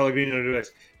 I mean, Pellegrini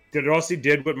De Rossi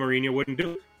did what Mourinho wouldn't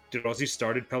do. De Rossi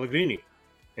started Pellegrini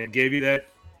and gave you that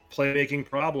playmaking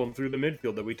problem through the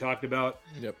midfield that we talked about.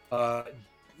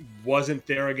 Wasn't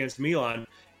there against Milan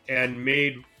and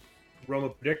made Roma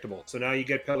predictable. So now you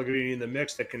get Pellegrini in the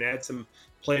mix that can add some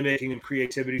playmaking and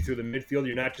creativity through the midfield.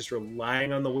 You're not just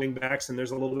relying on the wing backs, and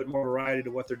there's a little bit more variety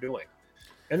to what they're doing.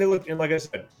 And they looked, and like I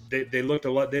said, they looked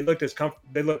a lot. They looked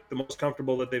the most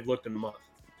comfortable that they've looked in a month.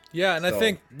 Yeah, and I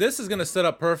think this is going to set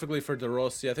up perfectly for De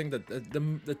Rossi. I think that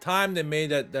the time they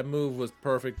made that move was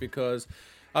perfect because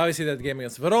obviously that game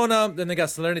against Verona, then they got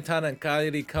Salernitana and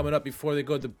Cagliari coming up before they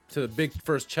go to the big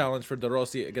first challenge for De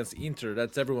Rossi against Inter.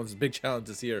 That's everyone's big challenge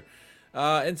this year.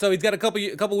 And so he's got a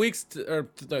couple weeks or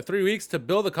 3 weeks to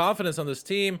build the confidence on this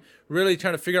team, really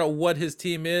trying to figure out what his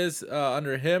team is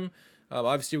under him.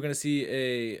 Obviously, we're going to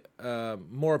see a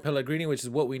more Pellegrini, which is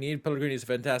what we need. Pellegrini is a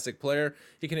fantastic player.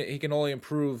 He can only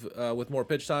improve with more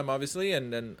pitch time, obviously,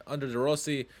 and then under De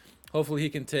Rossi, hopefully he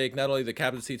can take not only the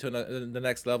captaincy to the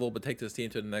next level, but take this team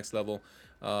to the next level.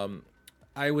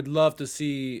 I would love to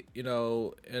see,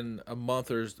 in a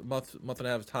month and a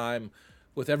half time,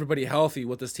 with everybody healthy,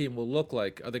 what this team will look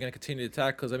like. Are they going to continue to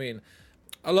attack? Because, I mean,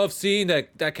 I love seeing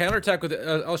that counterattack with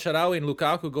El Shaarawy and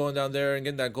Lukaku going down there and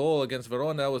getting that goal against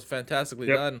Verona. That was fantastically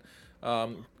done.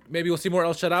 Maybe we'll see more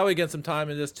El Shaarawy get some time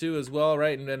in this too as well,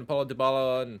 right? And then Paulo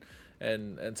Dybala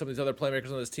and some of these other playmakers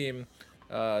on this team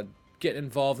get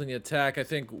involved in the attack. I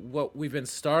think what we've been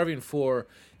starving for,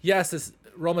 yes, this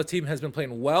Roma team has been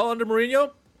playing well under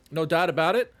Mourinho, no doubt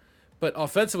about it. But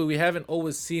offensively, we haven't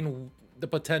always seen the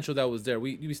potential that was there.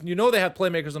 They have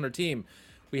playmakers on their team.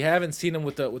 We haven't seen him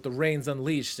with the reins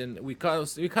unleashed, and we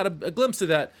caught a glimpse of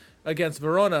that against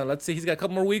Verona. Let's see, he's got a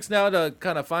couple more weeks now to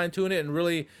kind of fine tune it and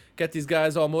really get these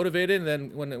guys all motivated. And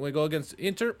then when we go against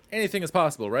Inter, anything is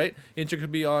possible, right? Inter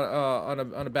could be on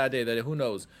a bad day. That who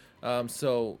knows?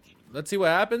 So let's see what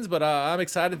happens. But I'm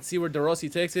excited to see where De Rossi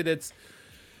takes it.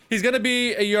 He's gonna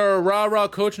be your rah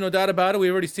coach, no doubt about it.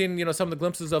 We've already seen some of the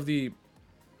glimpses of the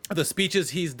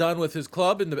speeches he's done with his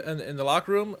club in the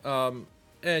locker room.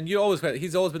 And he's always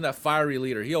been that fiery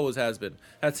leader. He always has been.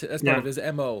 That's part of his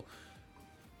MO.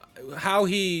 How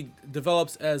he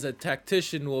develops as a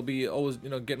tactician will be always,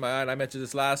 get my eye. And I mentioned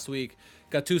this last week.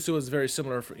 Gattuso is very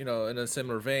similar, in a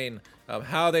similar vein.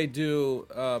 How they do,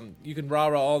 you can rah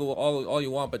all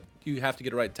you want, but you have to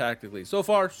get it right tactically. So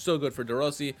far, so good for De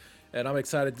Rossi, and I'm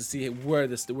excited to see where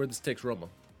this takes Roma.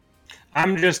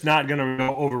 I'm just not going to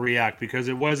overreact because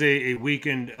it was a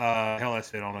weakened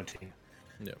Hellas Verona team.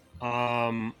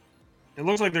 Yeah. It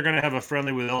looks like they're going to have a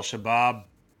friendly with El Shabab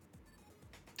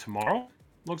tomorrow.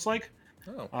 Looks like.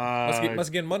 Oh,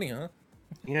 must get money, huh?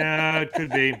 Yeah, it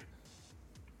could be.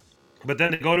 But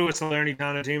then they go to a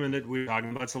Salernitana team, and we're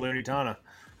talking about Salernitana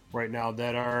right now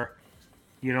that are,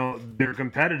 they're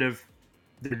competitive.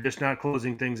 They're just not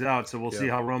closing things out. So we'll see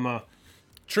how Roma.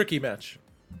 Tricky match.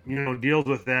 Deals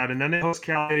with that, and then they host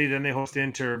Cagliari, then they host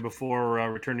Inter before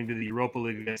returning to the Europa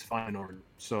League against Feyenoord.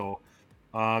 So,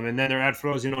 and then they're at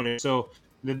Frosinone. So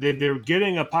they're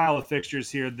getting a pile of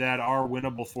fixtures here that are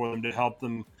winnable for them to help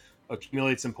them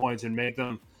accumulate some points and make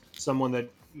them someone that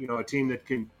a team that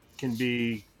can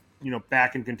be,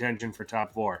 back in contention for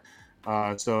top four.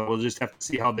 So we'll just have to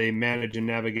see how they manage and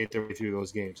navigate their way through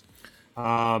those games.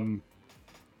 Early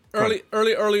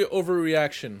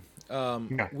overreaction.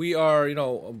 Yeah. We are,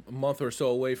 a month or so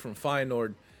away from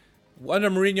Feyenoord. Under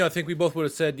Mourinho, I think we both would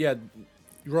have said, yeah,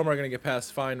 Roma are going to get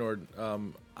past Feyenoord.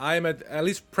 I'm at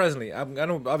least presently. I'm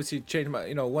going to obviously change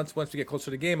my, once we get closer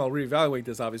to the game, I'll reevaluate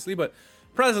this obviously. But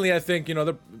presently, I think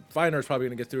the Feyenoord is probably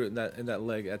going to get through it in that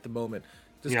leg at the moment.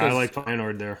 I like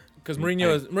Feyenoord there because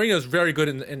Mourinho is very good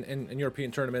in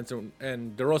European tournaments,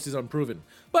 and De Rossi's unproven.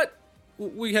 But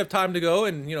we have time to go,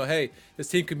 and hey, this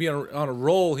team could be on a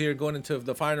roll here going into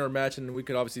the Feyenoord match, and we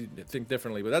could obviously think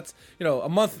differently. But that's a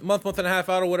month and a half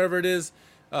out or whatever it is.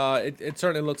 It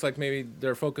certainly looks like maybe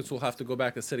their focus will have to go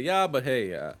back to Serie A, but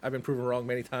hey, I've been proven wrong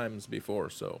many times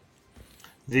before. So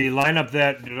the lineup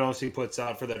that De Rossi puts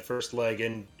out for that first leg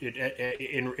in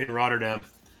Rotterdam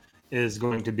is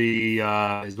going to be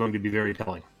very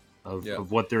telling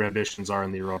of what their ambitions are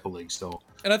in the Europa League. So,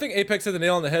 and I think Apex hit the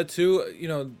nail on the head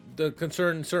too. The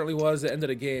concern certainly was the end of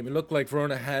the game. It looked like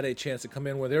Verona had a chance to come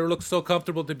in where they looked so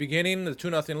comfortable at the beginning, the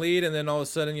 2-0 lead, and then all of a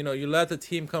sudden, you let the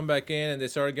team come back in and they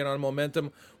started getting on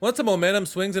momentum. Once the momentum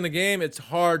swings in the game, it's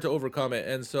hard to overcome it,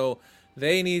 and so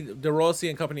they need De Rossi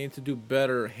and company to do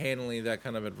better handling that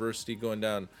kind of adversity going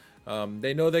down.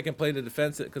 They know they can play the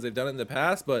defense because they've done it in the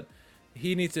past, but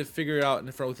he needs to figure out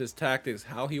with his tactics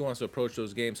how he wants to approach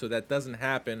those games so that doesn't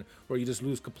happen where you just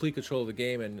lose complete control of the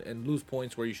game and lose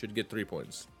points where you should get 3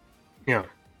 points. Yeah,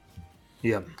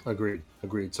 agreed.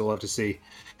 So we'll have to see.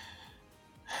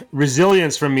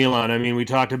 Resilience from Milan. I mean, we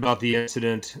talked about the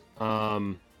incident.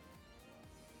 Certainly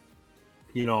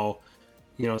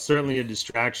a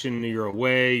distraction. You're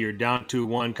away. You're down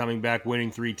 2-1, coming back, winning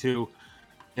 3-2.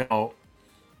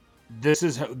 This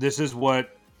is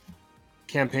what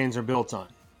campaigns are built on.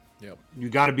 Yep. You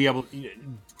got to be able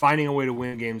finding a way to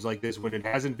win games like this when it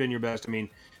hasn't been your best. I mean,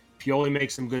 Pioli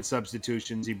makes some good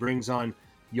substitutions. He brings on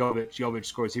Jovic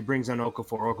scores. He brings on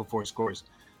Okafor scores.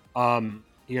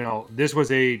 This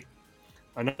was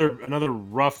another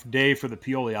rough day for the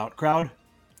Pioli out crowd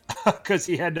because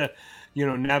he had to,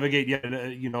 navigate yet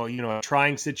a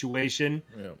trying situation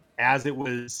as it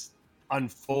was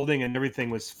unfolding and everything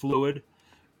was fluid.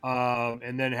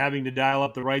 And then having to dial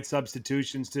up the right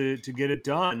substitutions to get it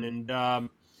done. And,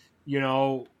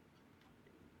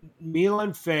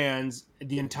 Milan fans,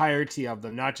 the entirety of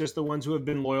them, not just the ones who have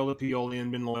been loyal to Pioli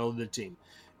and been loyal to the team,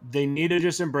 they need to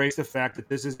just embrace the fact that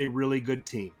this is a really good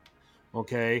team,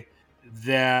 okay?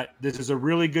 That this is a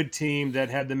really good team that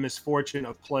had the misfortune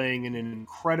of playing in an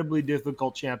incredibly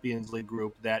difficult Champions League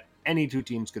group that any two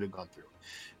teams could have gone through.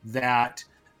 That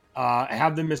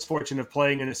have the misfortune of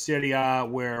playing in a Serie A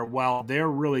where, while they're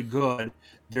really good,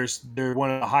 they're one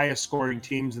of the highest scoring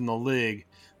teams in the league.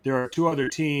 There are two other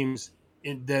teams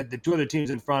the two other teams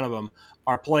in front of them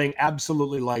are playing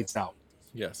absolutely lights out.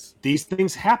 Yes, these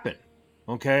things happen,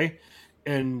 okay?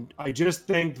 And I just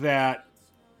think that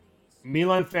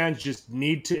Milan fans just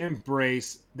need to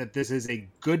embrace that this is a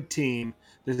good team.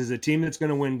 This is a team that's going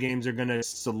to win games. They're going to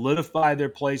solidify their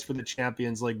place for the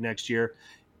Champions League next year.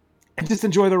 And just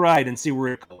enjoy the ride and see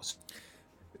where it goes.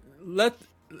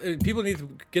 People need to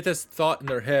get this thought in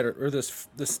their head or this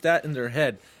stat in their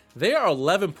head. They are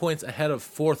 11 points ahead of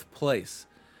fourth place.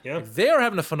 Yeah. They are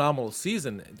having a phenomenal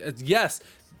season. Yes,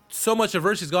 so much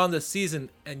adversity has gone this season,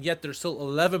 and yet they're still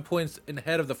 11 points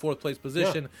ahead of the fourth place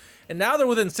position. Yeah. And now they're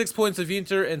within 6 points of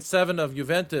Inter and 7 of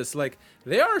Juventus. Like,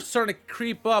 they are starting to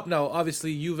creep up. Now,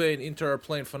 obviously, Juve and Inter are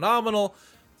playing phenomenal.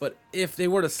 But if they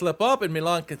were to slip up and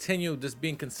Milan continue just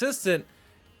being consistent,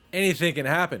 anything can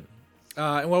happen.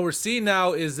 And what we're seeing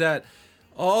now is that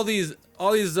all these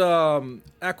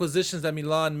acquisitions that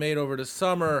Milan made over the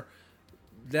summer,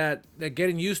 that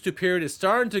getting used to period is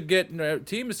starting to get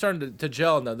team is starting to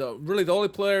gel now. The only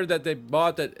player that they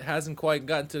bought that hasn't quite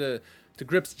gotten to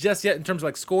grips just yet in terms of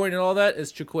like scoring and all that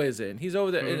is Chukwueze, and he's over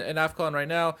there in AFCON right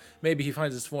now. Maybe he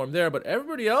finds his form there, but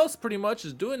everybody else pretty much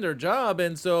is doing their job,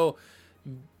 and so.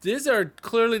 These are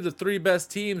clearly the three best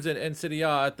teams in Serie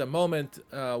A at the moment,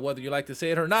 whether you like to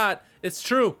say it or not. It's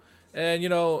true. And,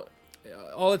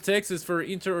 all it takes is for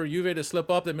Inter or Juve to slip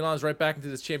up, that Milan's right back into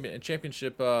this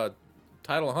championship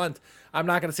title hunt. I'm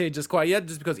not going to say it just quite yet,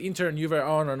 just because Inter and Juve are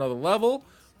on another level,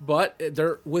 but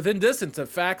they're within distance. The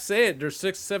facts say it. They're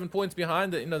 6-7 points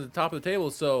behind the top of the table.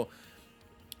 So,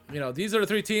 these are the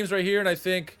three teams right here, and I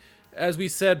think, as we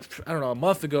said, a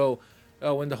month ago,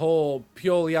 when the whole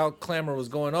Pioli out clamor was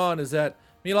going on, is that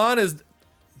Milan is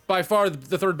by far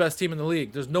the third best team in the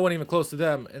league. There's no one even close to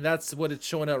them, and that's what it's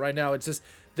showing out right now. It's just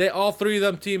all three of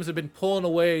them teams have been pulling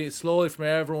away slowly from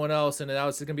everyone else, and now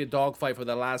it's going to be a dogfight for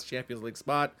the last Champions League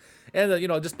spot, and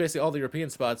just basically all the European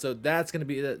spots. So that's going to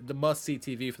be the must-see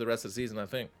TV for the rest of the season, I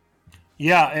think.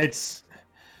 Yeah, it's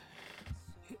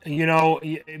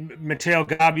Matteo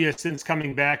Gabbia since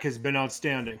coming back has been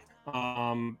outstanding,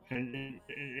 and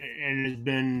has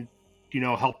been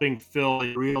helping fill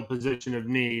a real position of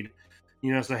need.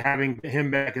 So having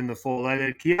him back in the fold.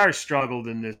 Kiar struggled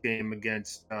in this game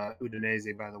against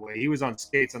Udinese, by the way. He was on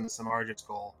skates on the Samardzic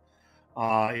goal,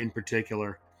 in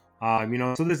particular. So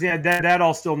that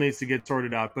all still needs to get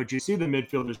sorted out. But you see the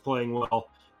midfielders playing well.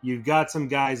 You've got some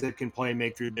guys that can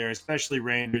make through there, especially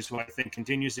Rangers, who I think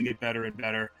continues to get better and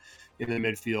better in the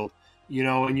midfield.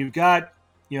 And you've got,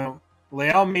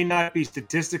 Leal may not be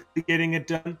statistically getting it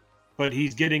done, but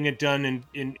he's getting it done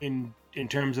in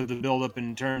terms of the buildup,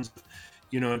 in terms of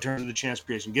the chance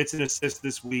creation. Gets an assist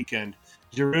this weekend.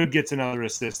 Giroud gets another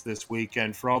assist this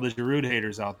weekend. For all the Giroud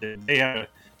haters out there, they had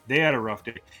a rough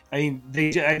day. I mean,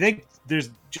 I think there's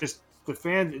just the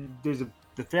fan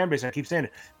base. I keep saying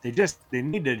it. They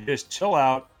need to just chill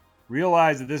out,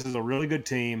 realize that this is a really good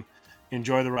team,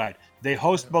 enjoy the ride. They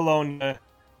host Bologna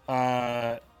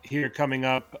here coming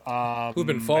up. Who've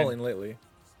been falling lately.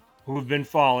 Who have been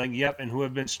falling, yep, and who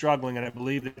have been struggling, and I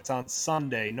believe that's on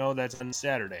Sunday. No, that's on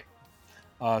Saturday.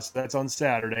 So that's on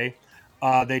Saturday.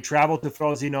 They travel to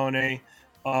Frosinone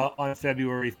on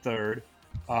February 3rd.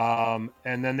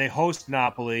 And then they host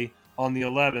Napoli on the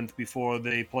 11th before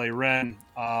they play Rennes,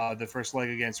 the first leg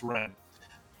against Rennes.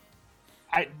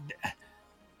 I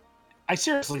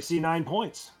seriously see 9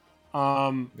 points.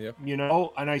 Yep.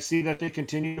 And I see that they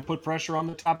continue to put pressure on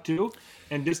the top two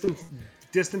and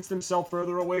distance themselves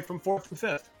further away from 4th and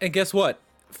 5th. And guess what?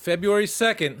 February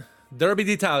 2nd, Derby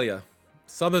d'Italia.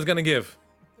 Something's going to give.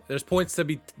 There's points to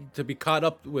be caught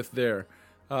up with there.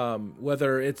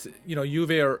 Whether it's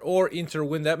Juve or Inter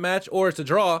win that match, or it's a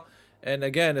draw. And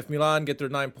again, if Milan get their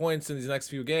 9 points in these next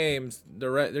few games,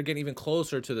 they're getting even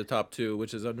closer to the top two,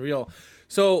 which is unreal.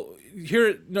 So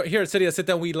here at City Sit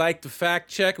Down, we like to fact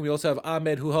check, and we also have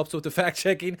Ahmed who helps with the fact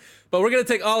checking. But we're gonna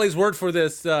take Ollie's word for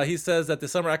this. He says that the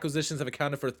summer acquisitions have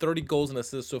accounted for 30 goals and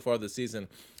assists so far this season.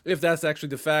 If that's actually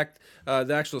the fact,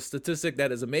 the actual statistic,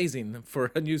 that is amazing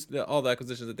for all the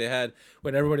acquisitions that they had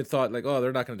when everybody thought like, oh,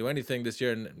 they're not gonna do anything this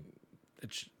year, and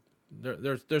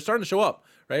they're starting to show up,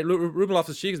 right? Ruben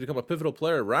Loftus-Cheek has become a pivotal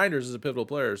player. Reinders is a pivotal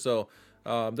player, so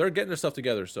they're getting their stuff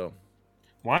together. So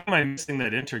why am I missing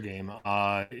that Inter game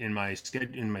in my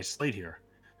slate here?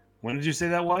 When did you say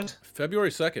that was?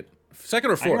 February 2nd, 2nd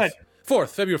or 4th? 4th,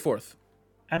 February 4th.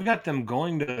 I've got them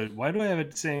going to. Why do I have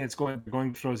it saying it's going to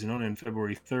Frosinone on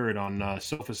February 3rd on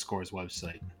SofaScore's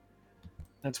website?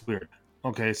 That's weird.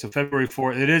 Okay, so February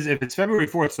 4th. It is. If it's February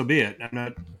 4th, so be it.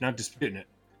 I'm not disputing it.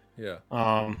 Yeah.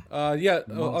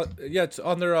 It's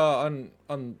on their on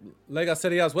Lega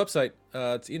Serie A's website.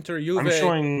 It's Inter Juve. I'm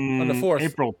showing on the 4th.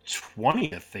 April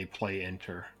 20th they play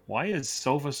Inter. Why is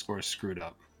SofaScore screwed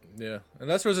up? Yeah, and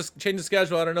that's where just change the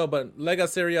schedule. I don't know, but Lega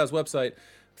Serie A's website,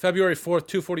 February 4th,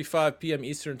 2:45 p.m.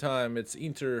 Eastern time. It's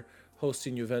Inter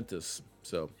hosting Juventus.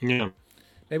 So yeah,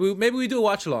 maybe we do a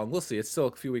watch along. We'll see. It's still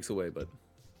a few weeks away, but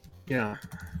yeah.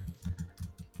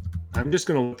 I'm just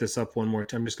gonna look this up one more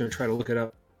time. I'm just gonna try to look it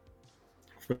up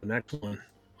for the next one.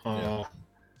 Let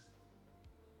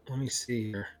me see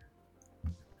here.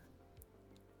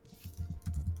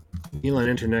 Milan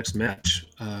Inter next match.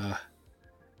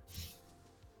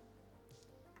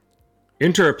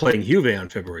 Inter are playing Juve on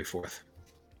February 4th.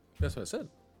 That's what I said.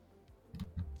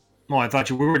 Oh, I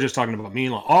thought we were just talking about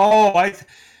Milan. Oh,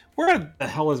 where the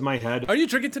hell is my head? Are you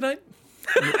drinking tonight?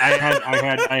 I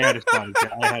had a spotted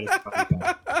cat. I had a spotted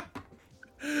cat.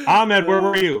 Ahmed, where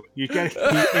were you?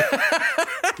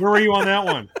 Where were you on that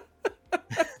one?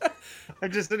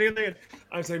 I'm just sitting there.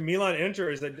 I'm saying Milan Inter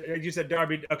is that you said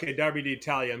Derby. Okay, Derby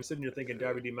d'Italia. I'm sitting here thinking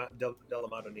Derby della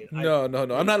Madonnina.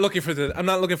 No. I'm not looking for that. I'm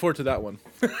not looking forward to that one.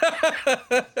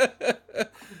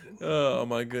 Oh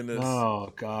my goodness.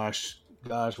 Oh gosh,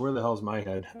 where the hell's my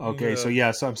head? Okay, so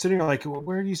I'm sitting there like,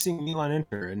 where are you seeing Milan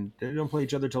Inter? And they don't play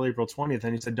each other till April 20th.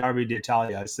 And you said Derby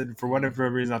d'Italia. I said for whatever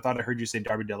reason I thought I heard you say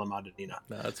Derby della Madonnina.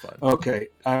 No, that's fine. Okay,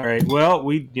 all right. Well,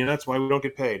 that's why we don't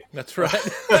get paid. That's right.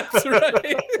 That's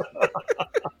right.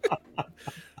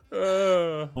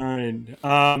 All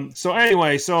right. So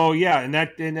anyway, so then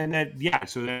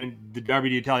the Derby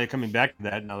d'Italia coming back to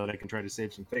that. Now that I can try to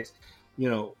save some face,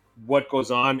 what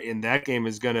goes on in that game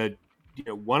is going to,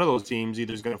 one of those teams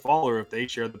either is going to fall, or if they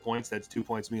share the points, that's 2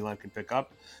 points Milan can pick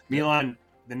up. Milan,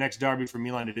 the next derby for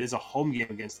Milan, it is a home game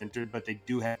against Inter, but they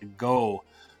do have to go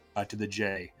to the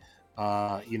J.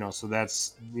 So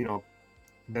that's going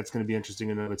to be interesting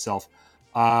in and of itself.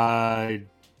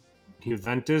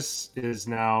 Juventus is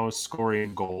now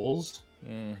scoring goals.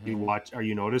 Are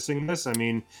you noticing this? I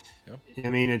mean,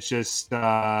 it's just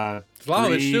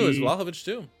Vlahovic too. It's Vlahovic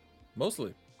too,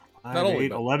 mostly. 5, Not only, 8,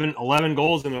 but 11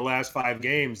 goals in the last 5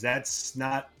 games. That's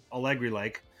not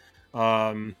Allegri-like.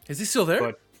 Is he still there?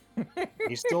 But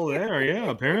he's still there, yeah.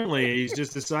 Apparently, he's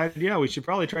just decided, we should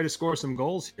probably try to score some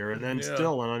goals here. And then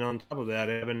still, and on top of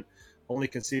that, only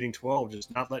conceding 12,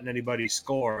 just not letting anybody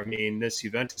score. I mean, this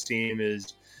Juventus team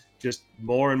is just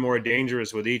more and more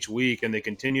dangerous with each week, and they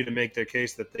continue to make their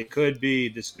case that they could be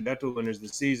the Scudetto winners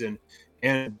this season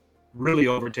and really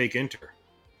overtake Inter.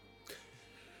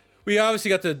 We obviously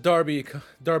got the Derby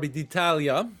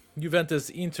d'Italia,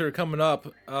 Juventus Inter coming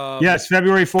up. Yes,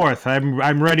 February 4th.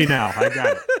 I'm ready now. I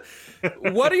got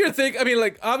it. What do you think? I mean,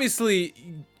 like, obviously,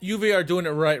 Juve are doing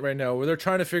it right now, where they're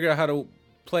trying to figure out how to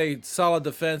play solid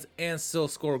defense and still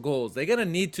score goals. They're gonna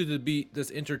need to beat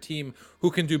this Inter team who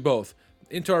can do both.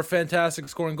 Inter are fantastic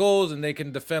scoring goals, and they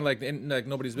can defend like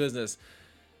nobody's business.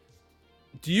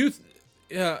 Do you?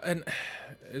 And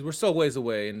we're still ways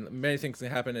away, and many things can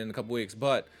happen in a couple weeks,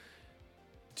 but.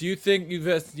 Do you think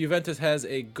Juventus has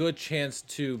a good chance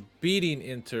to beating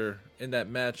Inter in that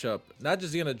matchup? Not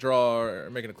just going to draw or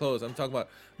making it close. I'm talking about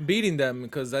beating them,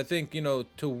 because I think,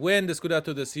 to win the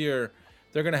Scudetto this year,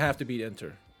 they're going to have to beat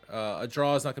Inter. A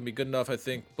draw is not going to be good enough. I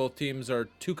think both teams are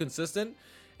too consistent,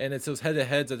 and it's those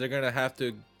head-to-heads that they're going to have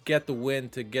to get the win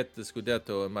to get the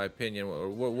Scudetto, in my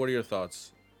opinion. What are your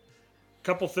thoughts? A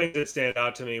couple things that stand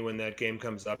out to me when that game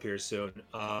comes up here soon.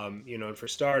 For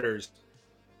starters,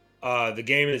 the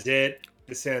game is the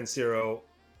San Siro.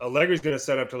 Allegri's going to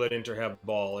set up to let Inter have the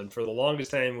ball, and for the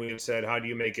longest time we've said, how do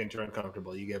you make Inter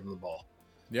uncomfortable? You give them the ball.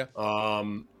 Yeah.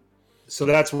 So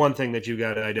that's one thing that you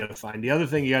got to identify. And the other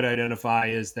thing you got to identify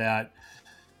is that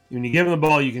when you give them the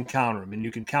ball, you can counter them, and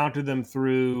you can counter them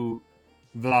through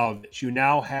Vlahovic. You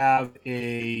now have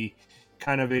a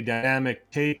kind of a dynamic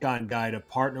take-on guy to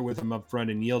partner with him up front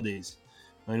in Yildiz.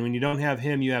 And when you don't have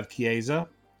him, you have Chiesa.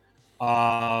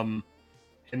 And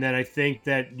then I think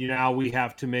that now we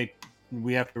have to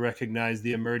recognize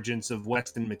the emergence of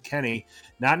Weston McKennie,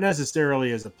 not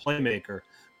necessarily as a playmaker,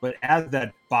 but as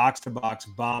that box-to-box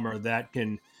bomber that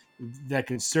can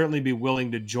certainly be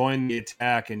willing to join the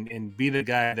attack and be the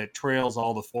guy that trails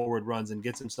all the forward runs and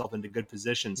gets himself into good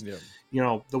positions. Yeah.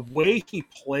 The way he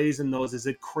plays in those, is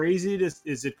it crazy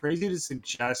to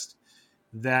suggest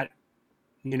that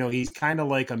he's kind of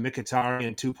like a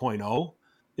Mkhitaryan 2.0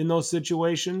 in those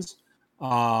situations?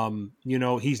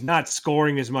 He's not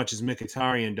scoring as much as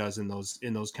Mkhitaryan does in those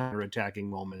counterattacking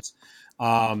moments.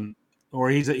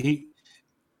 Or he's a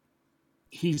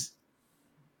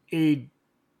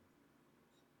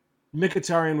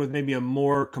Mkhitaryan with maybe a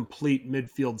more complete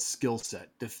midfield skill set,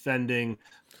 defending,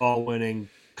 ball winning,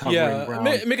 covering ground.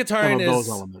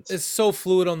 Mkhitaryan is so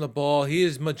fluid on the ball. He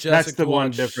is majestic. That's the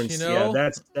one difference. Yeah,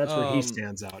 that's where he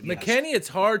stands out. McKennie, it's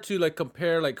hard to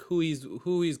compare who he's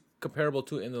comparable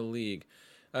to in the league.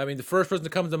 I mean, the first person that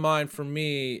comes to mind for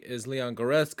me is Leon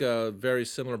Goretzka. Very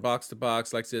similar box to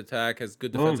box, likes to attack, has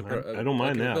good defensive I don't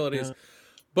mind capabilities. That.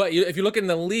 Yeah. But if you look in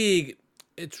the league,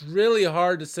 it's really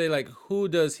hard to say who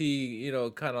does he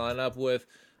kind of line up with.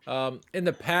 In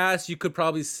the past, you could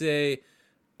probably say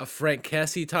a Frank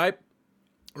Kessie type,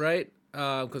 right?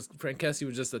 Because Frank Kessie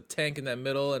was just a tank in that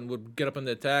middle and would get up in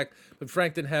the attack. But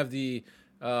Frank didn't have the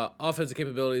offensive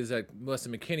capabilities that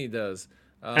Weston McKennie does.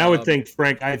 I would think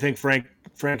Frank had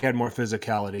more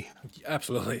physicality.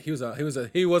 Absolutely, he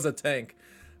was a tank.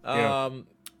 Yeah.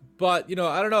 But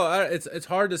I don't know. It's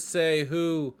hard to say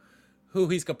who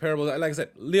he's comparable to. Like I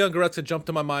said, Leon Goretzka jumped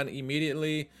to my mind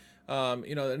immediately.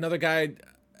 Another guy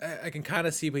I can kind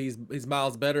of see, but he's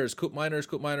miles better, is Koop Miners.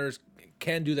 Koop Miners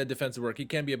can do that defensive work. He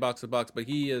can be a box to box, but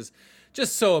he is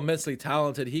just so immensely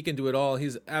talented. He can do it all.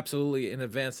 He's absolutely an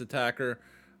advanced attacker.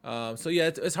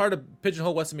 It's hard to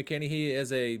pigeonhole Weston McKennie. He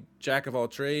is a jack of all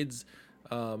trades.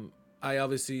 I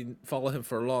obviously follow him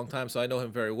for a long time, so I know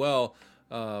him very well.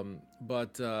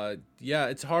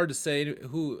 It's hard to say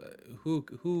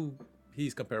who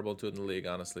he's comparable to in the league,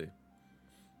 honestly.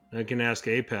 I can ask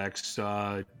Apex,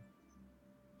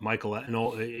 Michael, a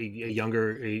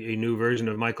new version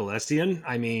of Michael Essien.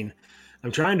 I mean,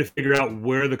 I'm trying to figure out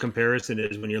where the comparison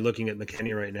is when you're looking at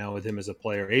McKennie right now with him as a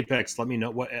player. Apex, let me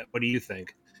know what do you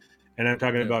think? And I'm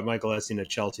talking about Michael Essien at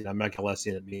Chelsea, not Michael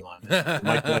Essien at Milan.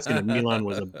 Michael Essien at Milan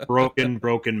was a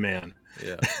broken man.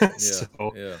 Yeah.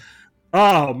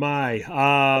 Oh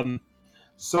my.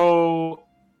 So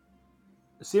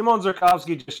Simon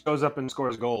Zerkowski just shows up and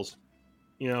scores goals.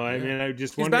 I mean, I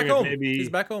just wondering if maybe he's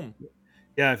back home.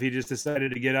 if he just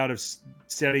decided to get out of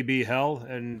Serie B hell,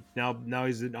 and now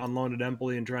he's on loan at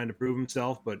Empoli and trying to prove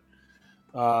himself. But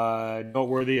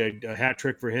noteworthy, a hat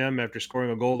trick for him after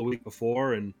scoring a goal the week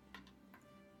before. And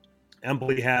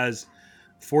Empoli has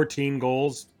 14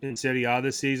 goals in Serie A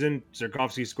this season.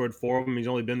 Zerkowski scored 4 of them. He's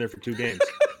only been there for 2 games.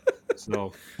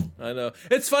 So I know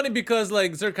it's funny because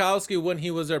like Zerkowski, when he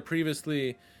was there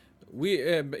previously, we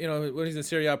when he's in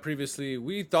Serie A previously,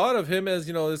 we thought of him as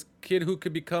this kid who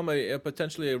could become a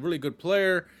potentially a really good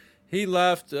player. He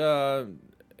left.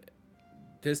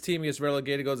 His team gets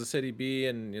relegated, goes to City B,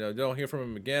 and don't hear from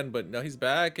him again. But now he's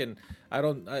back, and I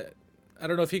don't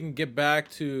know if he can get back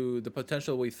to the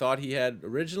potential we thought he had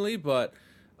originally. But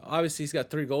obviously, he's got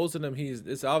 3 goals in him.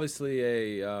 It's obviously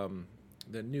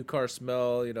the new car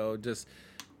smell. Just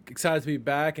excited to be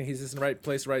back, and he's just in the right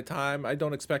place, right time. I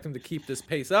don't expect him to keep this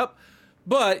pace up,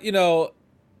 but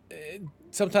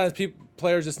sometimes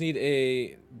players just need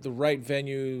the right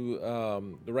venue,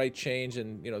 the right change,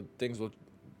 and things will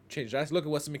change. Just look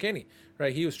at Weston McKennie,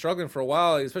 right? He was struggling for a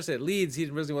while, especially at Leeds. He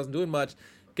really wasn't doing much.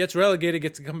 Gets relegated,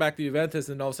 gets to come back to Juventus,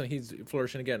 and all of a sudden he's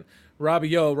flourishing again.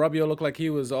 Rabiot looked like he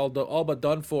was all but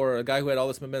done for, a guy who had all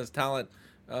this immense talent.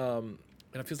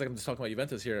 And it feels like I'm just talking about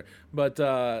Juventus here. But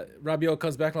Rabiot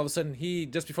comes back, and all of a sudden,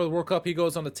 just before the World Cup, he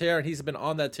goes on the tear, and he's been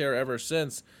on that tear ever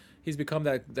since. He's become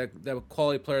that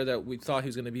quality player that we thought he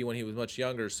was going to be when he was much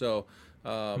younger. So,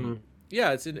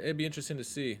 it'd be interesting to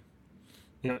see.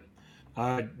 Yeah.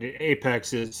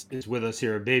 Apex is with us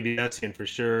here. Baby Essien for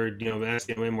sure.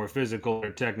 Essien way more physical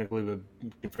or technically, but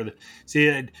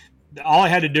all I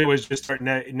had to do was just start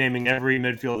naming every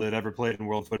midfielder that ever played in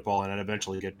world football, and I'd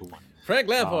eventually get to one. Frank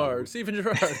Lampard, Steven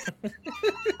Gerrard,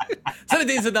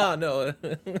 Zinedine Zidane. No.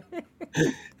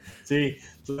 See,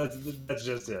 so that's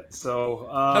just it. So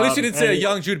at least you didn't say a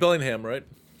young Jude Bellingham, right?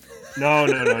 No.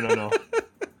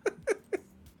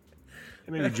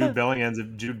 Maybe Jude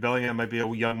Bellingham might be a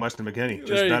young Weston McKennie.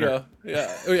 Just there you better. Go.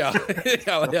 Yeah.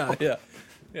 Oh, yeah.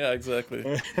 Yeah,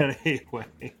 exactly. Anyway.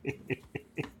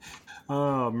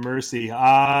 Oh, mercy.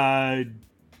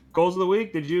 Goals of the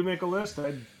week. Did you make a list?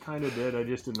 I kind of did. I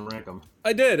just didn't rank them.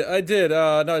 I did.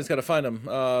 Now I just got to find them.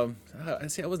 I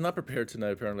was not prepared tonight,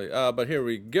 apparently. But here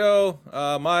we go.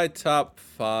 My top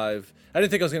 5. I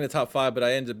didn't think I was getting a top 5, but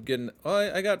I ended up getting.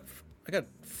 I got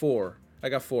 4. I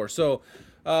got 4. So,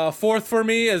 4th for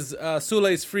me is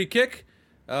Sule's free kick.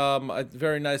 A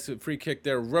very nice free kick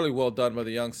there. Really well done by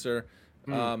the youngster.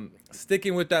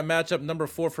 Sticking with that matchup, number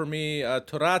 4 for me,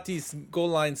 Torati's goal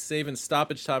line save in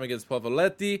stoppage time against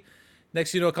Pavoletti.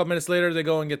 Next, a couple minutes later, they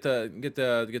go and get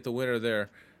the winner there.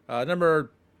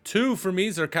 Number 2 for me,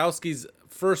 Zerkowski's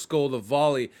first goal, the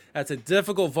volley. That's a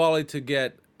difficult volley to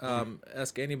get.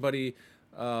 Ask anybody.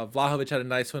 Vlahovic had a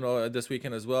nice one this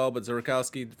weekend as well, but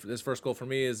Zerkowski, his first goal for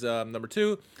me is number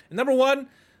 2. And number 1,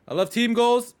 I love team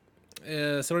goals.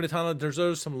 Salernitana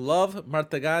deserves some love.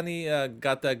 Martagani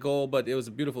got that goal, but it was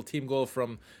a beautiful team goal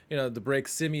from the break.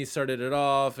 Simi started it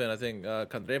off, and I think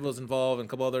Candreva was involved and a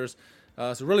couple others.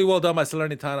 So really well done by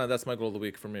Salernitana. That's my goal of the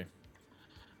week for me.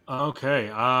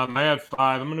 Okay, I have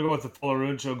 5. I'm going to go with the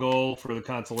Foloruncio goal for the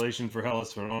consolation for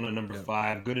Hellas Verona, number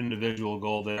 5. Good individual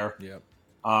goal there. Yep.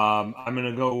 I'm going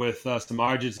to go with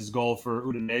Samardzic's goal for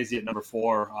Udinese at number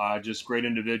 4. Just great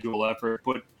individual effort.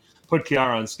 Put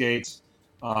Chiara on skates.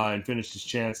 And finished his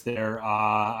chance there.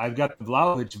 I've got the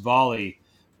Vlahovic volley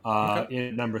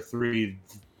in number 3.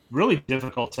 Really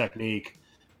difficult technique.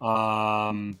 You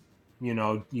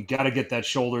got to get that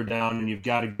shoulder down, and you've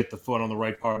got to get the foot on the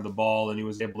right part of the ball, and he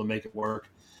was able to make it work.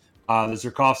 The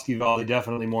Zerkowski volley,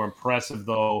 definitely more impressive,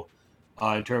 though,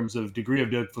 in terms of degree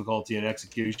of difficulty and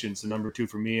execution. So number 2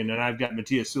 for me. And then I've got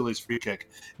Mattias Sule's free kick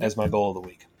as my goal of the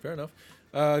week. Fair enough.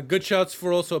 Good shouts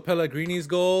for also Pellegrini's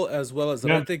goal as well as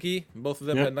Retegui. Both of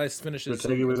them had nice finishes.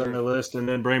 Retegui was on my list, and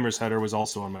then Bramer's header was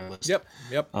also on my list.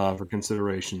 Yep. For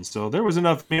consideration. So there was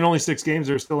enough. Only 6 games.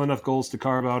 There's still enough goals to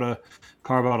carve out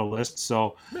a list.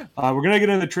 So we're gonna get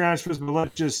into the transfers, but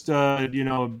let's just a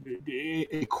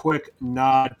quick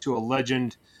nod to a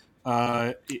legend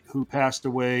who passed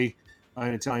away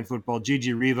in Italian football,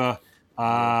 Gigi Riva.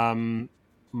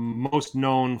 Most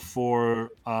known for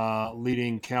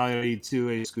leading Cagliari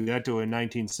to a Scudetto in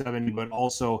 1970, but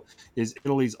also is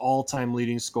Italy's all-time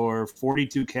leading scorer,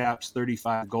 42 caps,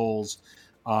 35 goals.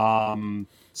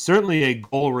 Certainly a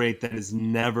goal rate that is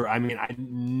never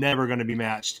going to be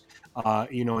matched,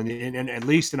 in at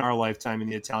least in our lifetime in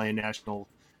the Italian national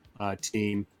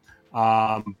team.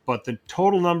 But the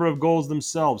total number of goals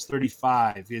themselves,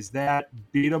 35, is that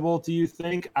beatable, do you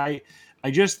think? I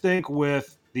just think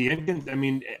with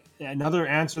another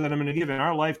answer that I'm going to give in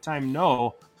our lifetime,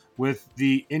 no. with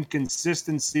the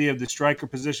inconsistency of the striker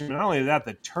position. Not only that,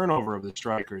 the turnover of the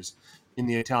strikers in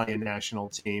the Italian national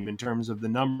team in terms of the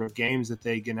number of games that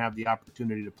they can have the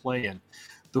opportunity to play in.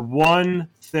 The one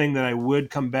thing that I would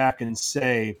come back and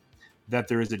say that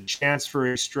there is a chance for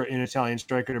an Italian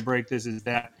striker to break this is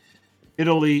that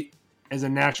Italy as a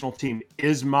national team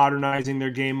is modernizing their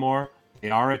game more. They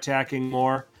are attacking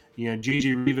more.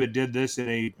 Gigi Riva did this in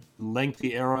a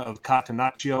lengthy era of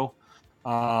Catenaccio,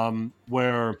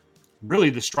 where really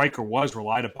the striker was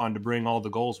relied upon to bring all the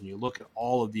goals. When you look at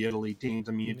all of the Italy teams,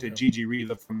 I mean, you did Gigi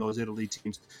Riva from those Italy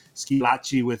teams,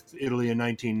 Schilacci with Italy in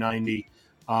 1990.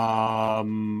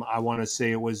 I want to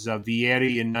say it was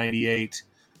Vieri in 98.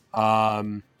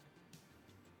 And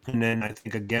then I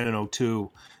think again in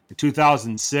 02. In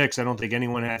 2006, I don't think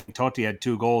anyone had. Totti had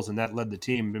 2 goals, and that led the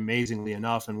team amazingly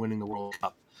enough in winning the World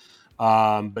Cup.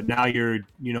 But now you're,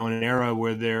 in an era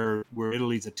where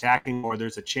Italy's attacking, or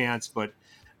there's a chance. But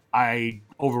I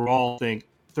overall think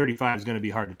 35 is going to be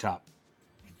hard to top.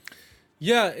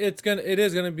 Yeah, it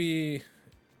is gonna be.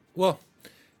 Well,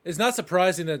 it's not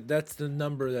surprising that that's the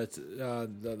number that's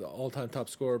the all-time top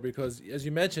scorer, because, as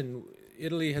you mentioned,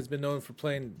 Italy has been known for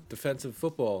playing defensive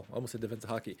football, almost said defensive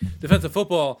hockey, defensive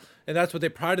football, and that's what they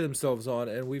prided themselves on,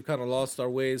 and we've kind of lost our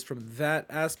ways from that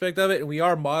aspect of it, and we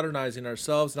are modernizing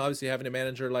ourselves, and obviously having a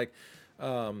manager like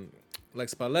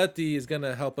Spalletti is going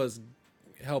to help a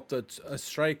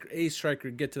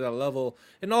striker get to that level,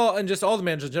 and just all the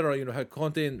managers in general. Had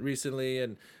Conte recently,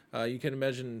 and you can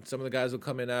imagine some of the guys will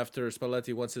come in after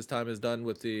Spalletti once his time is done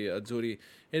with the Azzurri.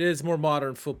 It is more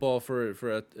modern football for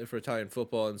Italian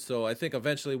football, and so I think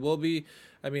eventually will be.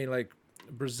 I mean, like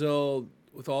Brazil,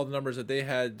 with all the numbers that they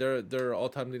had, their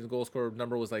all-time leading goal scorer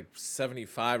number was like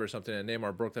 75 or something, and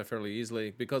Neymar broke that fairly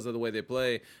easily because of the way they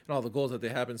play and all the goals that they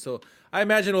happen. So I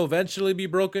imagine it will eventually be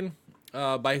broken.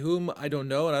 By whom, I don't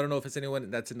know, and I don't know if it's anyone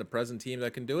that's in the present team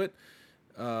that can do it.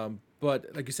 But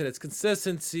like you said, it's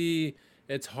consistency.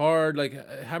 It's hard.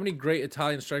 Like, how many great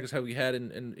Italian strikers have we had?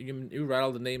 And you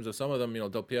rattled the names of some of them,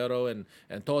 Del Piero and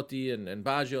Totti and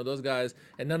Baggio, those guys,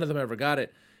 and none of them ever got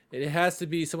it. It has to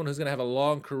be someone who's going to have a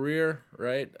long career,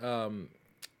 right?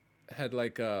 Had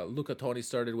like Luca Toni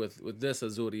started with this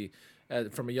Azzurri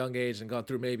from a young age and gone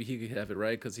through. Maybe he could have it,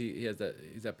 right? Because he's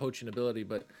that poaching ability.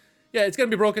 But yeah, it's going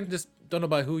to be broken. Just don't know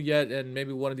by who yet. And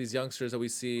maybe one of these youngsters that we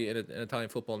see in Italian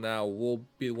football now will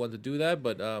be the one to do that.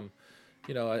 But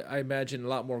I imagine a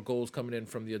lot more goals coming in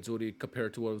from the Azzurri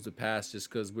compared to what was the past, just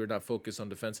because we're not focused on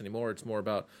defense anymore. It's more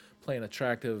about playing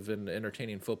attractive and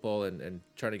entertaining football and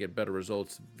trying to get better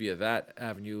results via that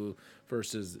avenue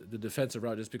versus the defensive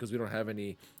route, just because we don't have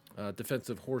any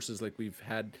defensive horses like we've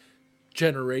had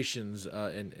generations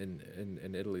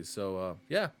in Italy. So,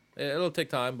 yeah, it'll take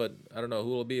time, but I don't know who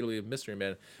will be. It'll be a mystery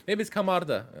man. Maybe it's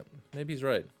Camarda. Maybe he's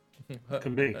right.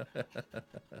 Could be.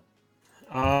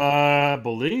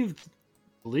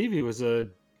 Believe he was a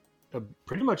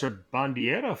pretty much a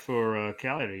bandiera for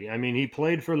Cagliari. I mean, he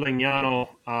played for Legnano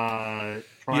prior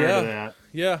to that.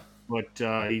 Yeah.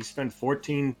 But he spent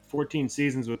 14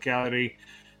 seasons with Cagliari,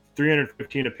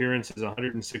 315 appearances,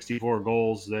 164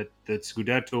 goals. That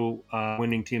Scudetto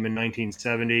winning team in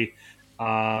 1970.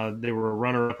 They were a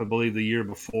runner-up, I believe, the year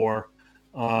before.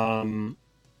 And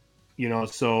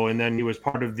then he was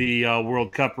part of the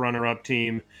World Cup runner-up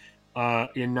team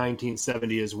in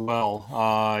 1970 as well,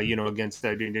 against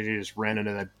that. They just ran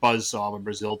into that buzzsaw of a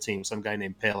Brazil team, some guy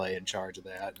named Pele in charge of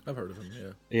that. I've heard of him,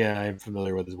 yeah. Yeah, I'm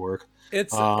familiar with his work.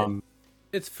 It's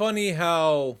funny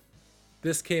how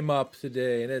this came up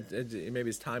today, and it maybe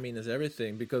his timing is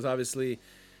everything, because obviously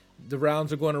the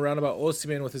rounds are going around about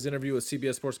Osimhen with his interview with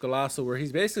CBS Sports Golasso, where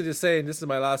he's basically just saying, this is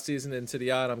my last season in Serie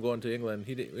A and I'm going to England.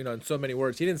 He did, in so many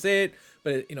words. He didn't say it,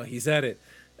 but he said it.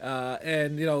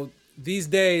 These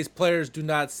days, players do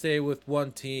not stay with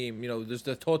one team. There's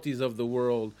the Tottis of the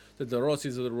world, the De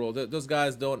Rossis of the world. Those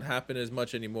guys don't happen as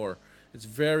much anymore. It's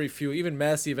very few. Even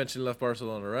Messi eventually left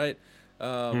Barcelona, right?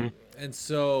 And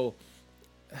so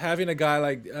having a guy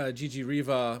like Gigi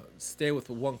Riva stay with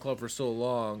one club for so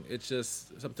long, it's just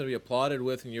something to be applauded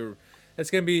with. And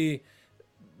it's going to be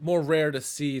more rare to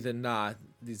see than not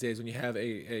these days when you have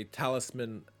a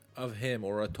talisman of him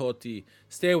or a Totti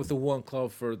stay with the one club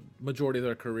for majority of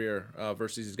their career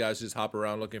versus these guys who just hop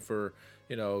around looking for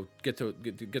get their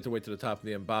way to the top of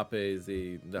the Mbappes,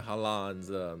 the Haalands,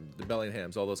 the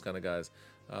Bellinghams, all those kind of guys.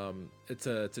 It's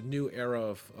a new era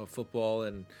of football,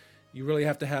 and you really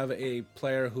have to have a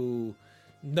player who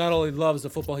not only loves the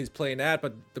football he's playing at,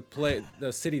 but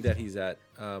the city that he's at.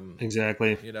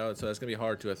 Exactly. You know, so that's gonna be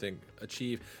hard to, I think,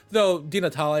 achieve. Though Di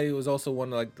Natale was also one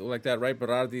like that, right?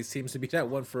 Berardi seems to be that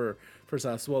one for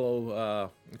Sassuolo.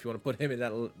 If you want to put him in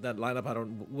that lineup,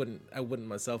 I wouldn't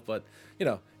myself, but you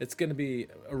know, it's gonna be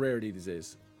a rarity these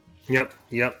days. Yep.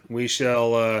 We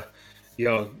shall.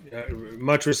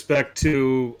 Much respect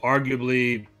to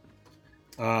arguably,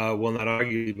 well, not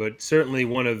arguably, but certainly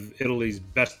one of Italy's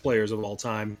best players of all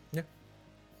time. Yeah.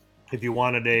 If you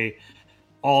wanted a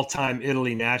all-time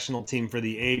Italy national team for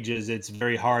the ages, it's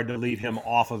very hard to leave him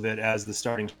off of it as the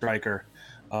starting striker,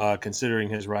 considering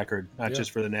his record, not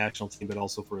just for the national team, but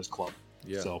also for his club.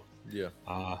 Yeah. So, yeah.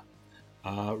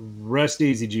 Rest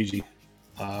easy, Gigi.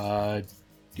 Certainly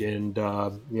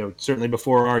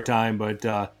before our time, but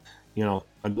a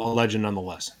legend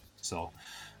nonetheless. So,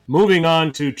 moving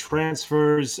on to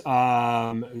transfers,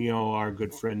 our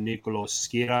good friend Nicolo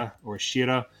Shira.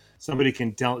 Somebody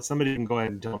can go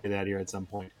ahead and tell me that here at some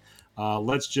point.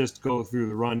 Let's just go through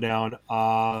the rundown.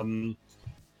 A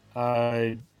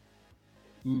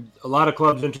lot of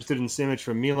clubs interested in Simic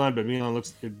from Milan, but Milan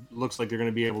looks like they're going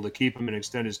to be able to keep him and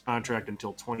extend his contract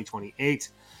until 2028.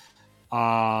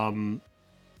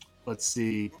 Let's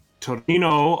see.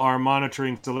 Torino are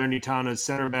monitoring Salernitana's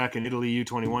center back and Italy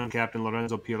U21 captain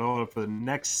Lorenzo Pirola for the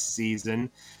next season.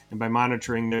 And by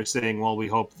monitoring, they're saying, well, we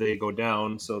hope they go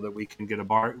down so that we can get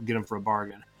him for a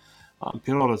bargain.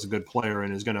 Pirola is a good player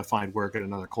and is going to find work at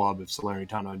another club if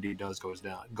Salernitana indeed does go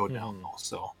down.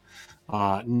 So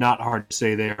not hard to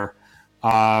say there.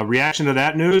 Reaction to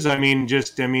that news?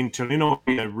 Torino would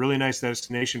be a really nice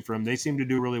destination for him. They seem to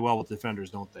do really well with defenders,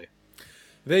 don't they?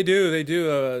 They do.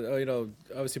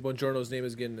 Obviously Buongiorno's name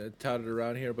is getting touted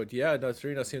around here, but yeah,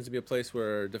 Torino seems to be a place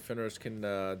where defenders can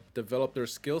develop their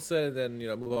skill set and then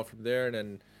move on from there. And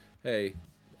then, hey,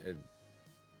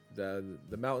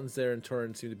 the mountains there in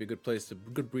Turin seem to be a good place, a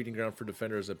good breeding ground for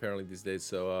defenders apparently these days.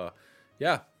 So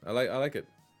yeah, I like it.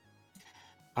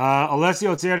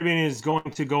 Alessio Zerbini is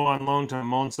going to go on loan to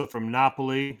Monza from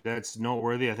Napoli. That's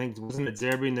noteworthy. I think wasn't it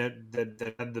Zerbini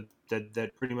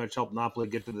that pretty much helped Napoli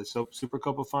get to the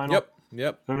Supercoppa final.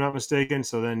 Yep. If I'm not mistaken.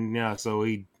 So then, so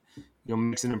he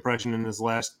makes an impression in his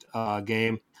last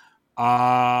game.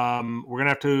 We're gonna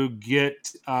have to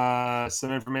get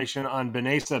some information on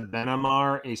Benessa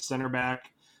Benamar, a center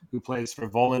back who plays for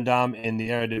Volendam in the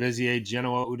Eredivisie.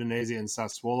 Genoa, Udinese, and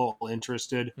Sassuolo all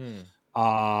interested.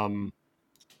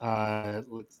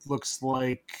 Looks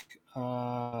like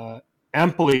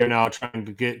Empoli are now trying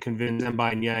to convince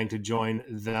Mbai Nyang to join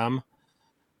them.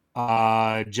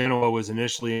 Genoa was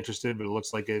initially interested, but it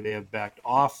looks like they have backed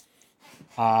off.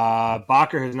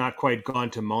 Bakker has not quite gone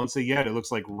to Monza yet. It looks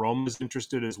like Rome is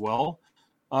interested as well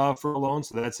for a loan,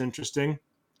 so that's interesting.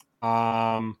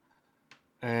 And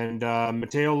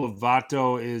Matteo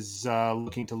Lovato is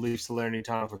looking to leave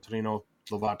Salernitana for Torino.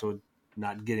 Lovato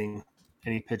not getting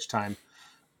any pitch time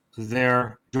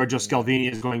there. Giorgio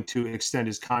Scalvini is going to extend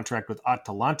his contract with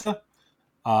Atalanta,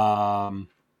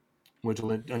 which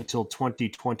will until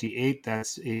 2028.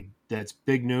 That's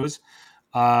big news.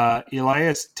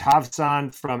 Elias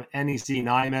Tavsan from NEC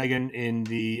Nijmegen in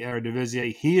the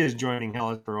Eredivisie. He is joining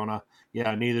Hellas Verona.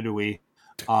 Yeah, neither do we.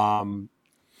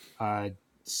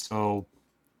 So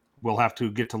we'll have to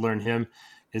get to learn him.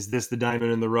 Is this the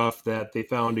diamond in the rough that they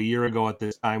found a year ago at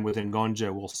this time with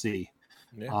Ngonja? We'll see.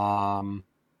 Yeah.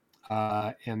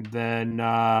 And then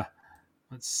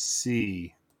let's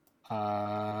see.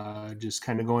 Just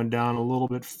kind of going down a little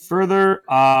bit further.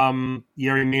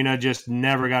 Yerry Mina just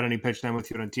never got any pitch time with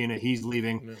Fiorentina. He's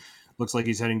leaving. Yeah. Looks like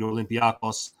he's heading to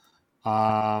Olympiacos.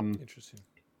 Interesting.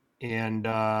 And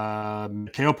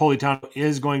Matteo Politano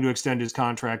is going to extend his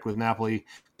contract with Napoli.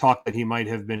 Talk that he might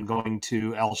have been going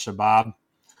to El Shabab.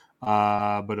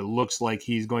 But it looks like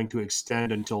he's going to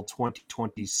extend until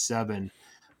 2027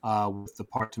 with the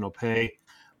Partenopei.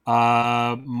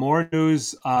 More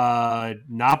news.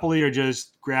 Napoli are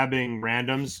just grabbing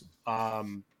randoms.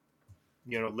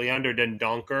 Leander Den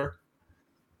Donker,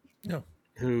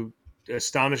 who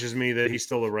astonishes me that he's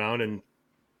still around, and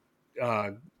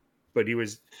but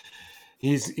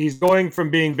he's going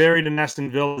from being buried in Aston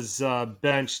Villa's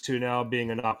bench to now being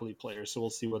a Napoli player. So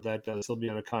we'll see what that does. He'll be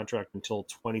on a contract until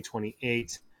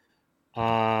 2028.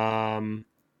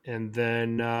 And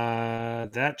then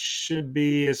that should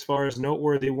be, as far as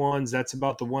noteworthy ones, that's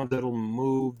about the ones that'll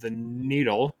move the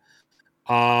needle.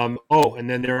 And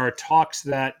then there are talks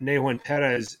that Nehuen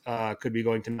Perez could be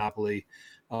going to Napoli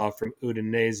from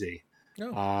Udinese.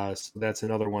 So that's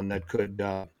another one that could.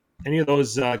 Any of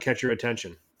those catch your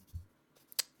attention?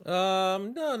 No,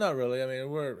 not really. I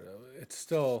mean, it's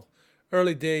still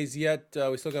early days yet.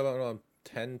 We still got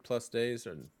 10+ days,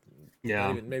 or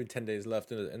Yeah. maybe 10 days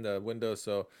left in the window.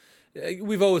 So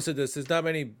we've always said this. There's not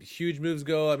many huge moves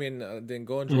go. I mean, the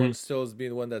Ngonjo one still is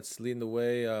being the one that's leading the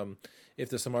way. If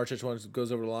the Samardzic one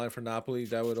goes over the line for Napoli,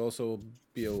 that would also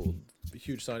be a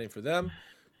huge signing for them.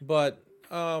 But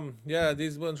yeah,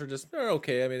 these ones they're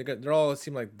okay. I mean, they're all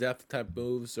seem like depth type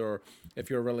moves, or if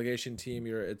you're a relegation team,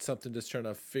 it's something just trying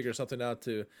to figure something out,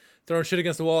 to throwing shit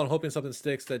against the wall and hoping something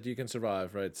sticks that you can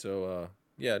survive, right? So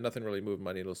yeah, nothing really moved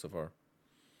my needle so far.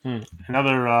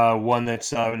 Another one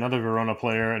that's another Verona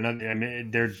player. I mean,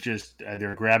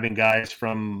 they're grabbing guys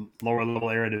from lower level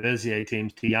Eredivisie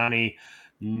teams. Tiani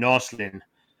Noslin.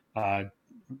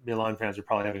 Milan fans are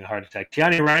probably having a heart attack.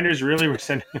 Tiani Reinders really were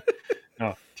sending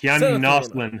no Tiani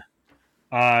Noslin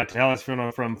to Hellas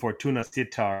Verona from Fortuna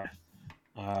Sittard,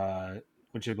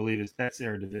 which I believe that's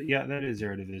Eredivisie. Yeah, that is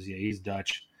Eredivisie. He's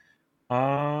Dutch.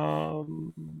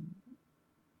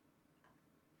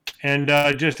 And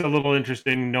just a little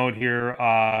interesting note here: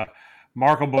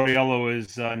 Marco Borriello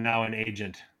is now an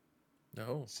agent.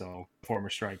 No. So former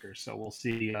striker. So we'll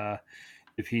see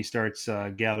if he starts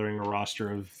gathering a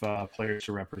roster of players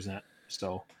to represent.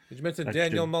 So did you mention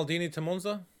Daniel Maldini to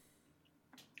Monza?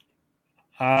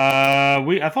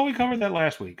 I thought we covered that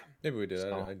last week. Maybe we did.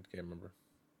 So, I can't remember.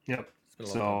 Yep.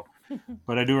 So,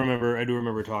 but I do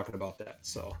remember talking about that.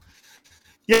 So.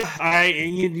 Yeah,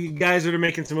 you guys are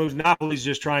making some moves. Napoli's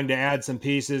just trying to add some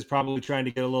pieces, probably trying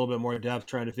to get a little bit more depth,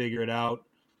 trying to figure it out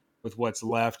with what's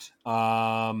left.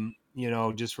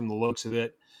 Just from the looks of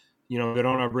it,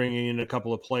 Verona are bringing in a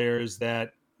couple of players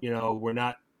that we're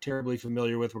not terribly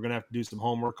familiar with. We're going to have to do some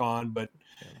homework on, but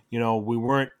we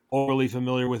weren't overly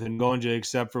familiar with Ngonja,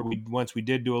 except for once we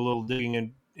did do a little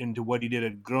digging into what he did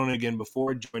at Groningen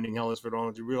before joining Hellas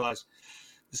Verona to realize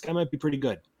this guy might be pretty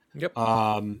good. Yep.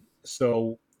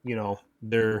 So,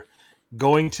 they're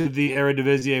going to the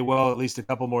Eredivisie, well, at least a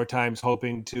couple more times,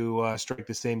 hoping to strike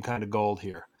the same kind of gold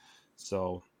here.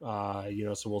 So,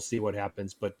 so we'll see what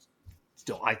happens. But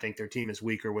still, I think their team is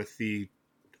weaker with the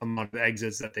amount of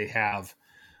exits that they have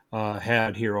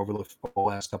had here over the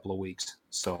last couple of weeks.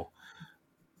 So,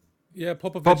 yeah,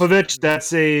 Popovic,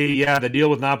 the deal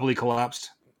with Napoli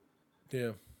collapsed.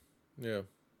 Yeah.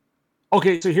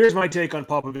 Okay, so here's my take on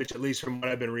Popovic, at least from what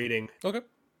I've been reading. Okay.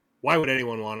 Why would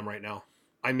anyone want him right now?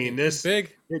 I mean, he's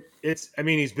big.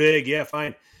 He's big, yeah,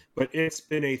 fine. But it's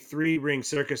been a 3-ring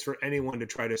circus for anyone to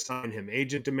try to sign him.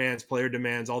 Agent demands, player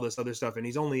demands, all this other stuff, and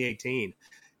he's only 18.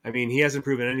 I mean, he hasn't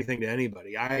proven anything to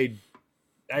anybody. I'd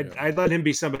let him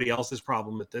be somebody else's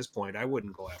problem at this point. I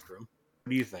wouldn't go after him. What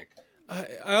do you think?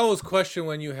 I always question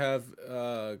when you have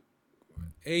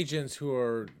agents who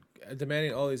are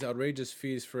demanding all these outrageous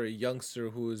fees for a youngster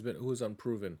who's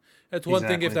unproven. That's one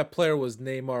thing if that player was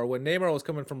Neymar. When Neymar was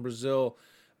coming from Brazil,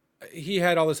 he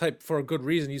had all this hype for a good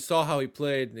reason. You saw how he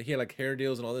played. He had like hair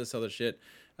deals and all this other shit.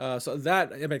 So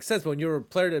that it makes sense. But when you're a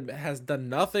player that has done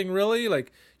nothing really,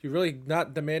 like you really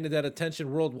not demanded that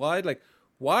attention worldwide, like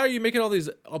why are you making all these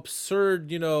absurd,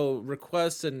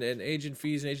 requests and agent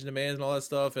fees and agent demands and all that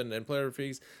stuff and player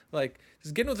fees? Like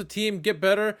just get with the team, get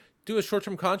better. Do a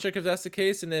short-term contract if that's the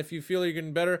case, and if you feel you're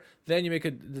getting better, then you make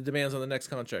the demands on the next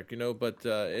contract, But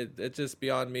it's just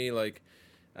beyond me. Like,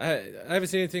 I haven't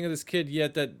seen anything of this kid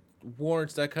yet that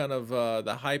warrants that kind of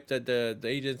the hype that the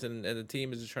agents and the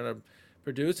team is just trying to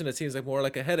produce, and it seems like more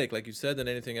like a headache, like you said, than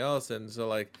anything else. And so,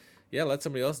 like, yeah, let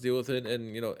somebody else deal with it.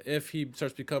 And if he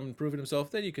starts proving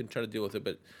himself, then you can try to deal with it.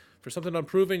 But for something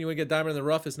unproven, you want to get diamond in the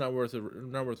rough. It's not worth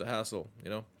the hassle,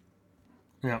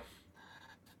 Yeah.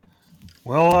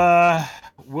 Well,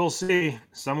 we'll see.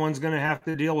 Someone's going to have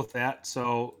to deal with that.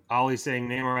 So Ollie's saying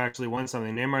Neymar actually won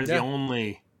something. Neymar's the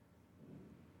only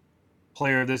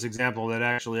player of this example that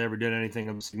actually ever did anything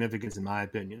of significance, in my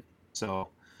opinion. So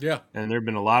yeah, and there have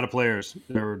been a lot of players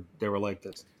that were like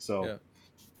this. So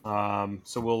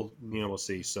so we'll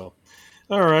see. So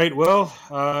all right,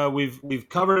 well, we've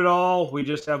covered it all. We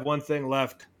just have one thing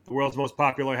left: the world's most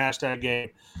popular hashtag game.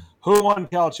 Who won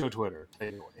Calcio Twitter?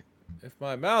 Anyway. If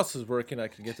my mouse is working, I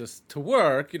can get this to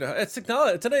work. It's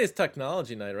technology. Today is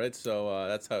technology night, right? So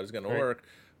that's how it's going to work.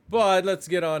 But let's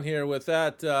get on here with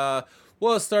that.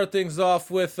 We'll start things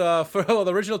off with the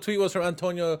original tweet was from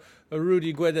Antonio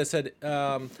Rudy that said,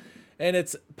 and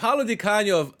it's Paolo Di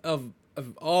Canio of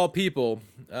all people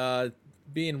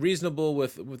being reasonable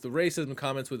with the racism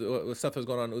comments with stuff that's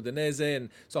going on in Udinese, and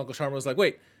so Uncle Sharma was like,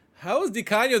 wait. How is Di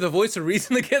Canio the voice of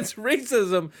reason against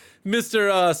racism,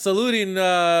 Mr. Saluting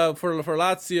for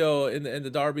Lazio in the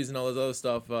derbies and all this other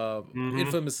stuff,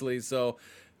 infamously? So,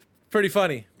 pretty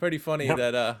funny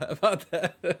that about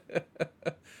that.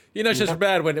 It's just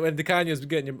bad when Di Canio's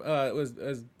getting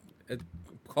was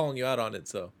calling you out on it.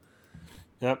 So,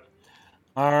 Yep.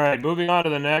 All right, moving on to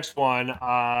the next one.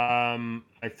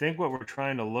 I think what we're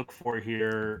trying to look for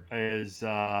here is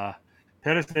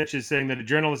Pedicich is saying that a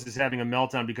journalist is having a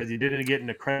meltdown because he didn't get an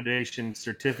accreditation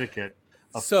certificate.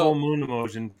 A full So moon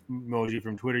emoji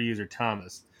from Twitter user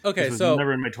Thomas. This okay, was so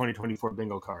never in my 2024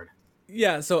 bingo card.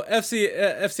 yeah, so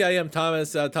FCIM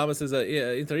Thomas. Thomas is a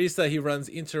Interista. He runs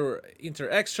Inter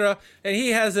Extra, and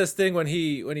he has this thing when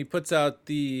he puts out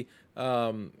the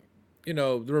the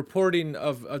reporting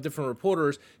of different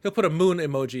reporters. He'll put a moon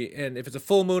emoji, and if it's a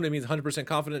full moon, it means 100%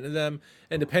 confident in them.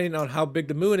 And depending on how big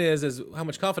the moon is how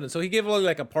much confidence. So he gave only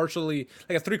like a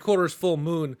 3/4 full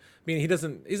moon, meaning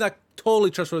he's not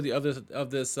totally trustworthy of this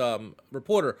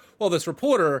reporter. Well, this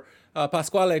reporter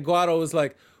Pasquale Guaro was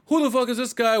like, who the fuck is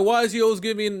this guy? Why is he always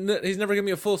he's never giving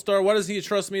me a full star? Why does he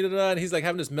trust me? And he's like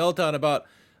having this meltdown about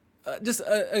just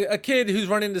a kid who's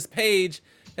running this page,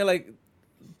 and like,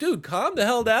 dude, calm the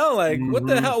hell down. Like, what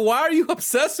the hell? Why are you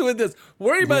obsessed with this?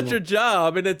 Worry about your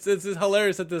job. And it's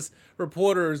hilarious that this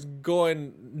reporter is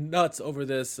going nuts over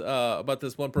this, about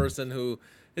this one person who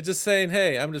is just saying,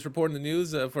 hey, I'm just reporting the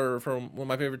news for one of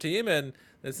my favorite team, and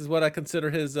this is what I consider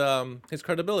his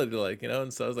credibility like,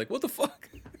 And so I was like, what the fuck?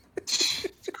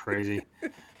 It's crazy.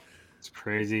 It's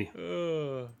crazy.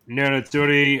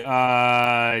 Nerazzurri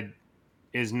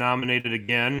is nominated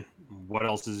again. What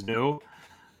else is new?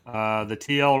 The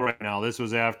TL right now. This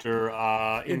was after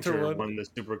Inter won the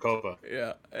Supercopa.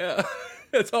 Yeah.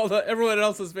 It's all everyone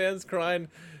else's fans crying.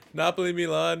 Napoli,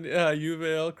 Milan,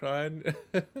 Juve crying.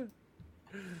 The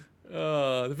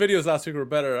videos last week were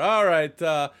better. All right.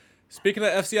 Speaking of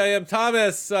FCIM,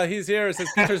 Thomas, he's here. It says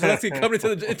Peter Zaleski coming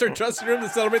to the Inter dressing room to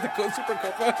celebrate the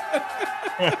Supercopa.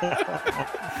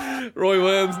 Roy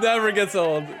Williams never gets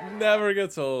old. Never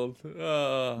gets old.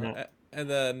 No. And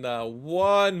then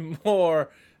one more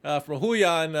from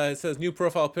Huyan. It says new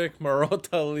profile pic,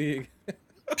 Marotta League.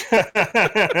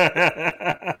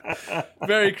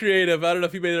 Very creative. I don't know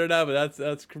if you made it or not, but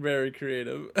that's very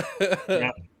creative.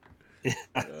 Yeah.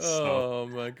 Oh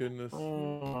my goodness.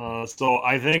 So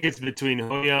I think it's between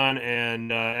Huyan and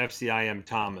FCIM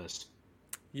Thomas.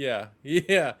 Yeah.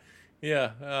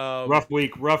 Rough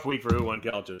week for who won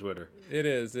Calcio Twitter. It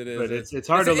is. But it's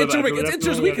hard to live. It's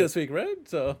Inter's week this week, right?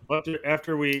 So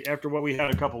after what we had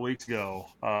a couple weeks ago,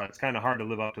 it's kind of hard to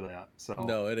live up to that. So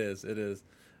no, it is.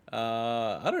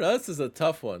 I don't know. This is a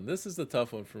tough one.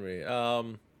 For me.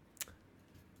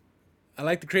 I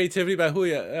like the creativity by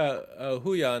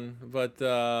Huyan, but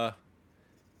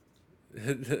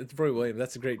Roy Williams.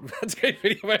 That's a great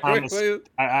video by Roy Williams.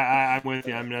 I'm with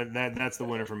you. That's the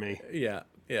winner for me. Yeah.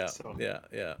 That's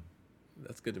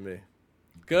good to me.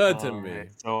 Good to me. Right.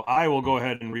 So I will go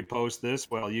ahead and repost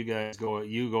this while you guys go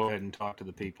ahead and talk to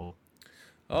the people.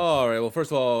 All right. Well,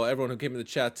 first of all, everyone who came to the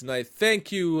chat tonight,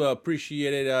 thank you.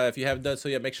 Appreciate it. If you haven't done so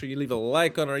yet, make sure you leave a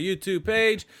like on our YouTube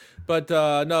page. But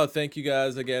no, thank you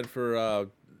guys again for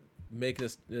making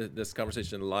this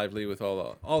conversation lively with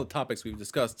all the topics we've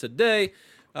discussed today.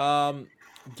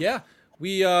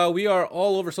 We are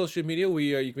all over social media.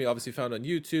 You can be obviously found on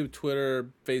YouTube, Twitter,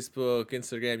 Facebook,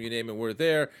 Instagram, you name it, we're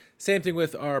there. Same thing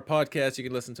with our podcast. You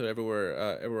can listen to it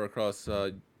everywhere across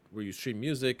where you stream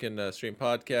music and stream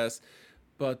podcasts.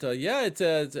 But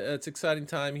it's exciting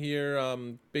time here.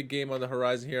 Big game on the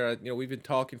horizon here. We've been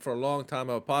talking for a long time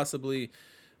about possibly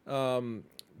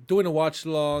doing a watch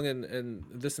along and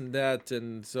this and that,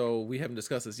 and so we haven't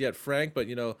discussed this yet, Frank. But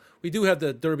we do have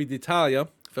the Derby d'Italia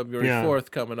February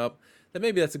 4th coming up. Then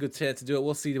maybe that's a good chance to do it.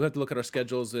 We'll see. We have to look at our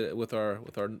schedules with our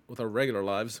regular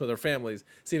lives, with our families,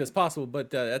 see if it's possible. But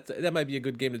that might be a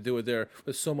good game to do it there.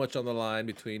 There's so much on the line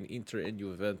between Inter and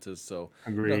Juventus. So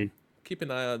agreed. Keep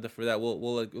an eye out for that.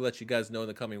 We'll let you guys know in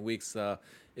the coming weeks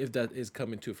if that is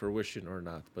coming to fruition or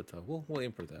not. But we'll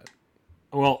aim for that.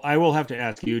 Well, I will have to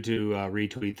ask you to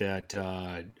retweet that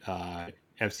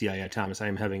FCI Thomas. I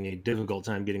am having a difficult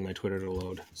time getting my Twitter to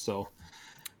load. So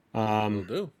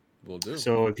We'll do.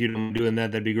 So if you don't doing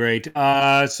that, that'd be great.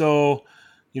 So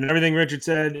everything Richard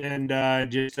said, and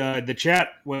just the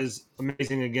chat was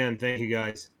amazing again. Thank you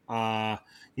guys.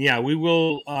 We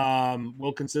will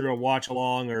we'll consider a watch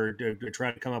along or to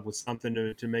try to come up with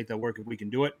something to make that work if we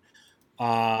can do it.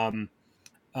 But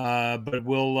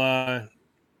we'll I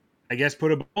guess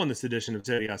put a bow on this edition of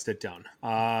Serie A Sit Down,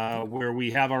 where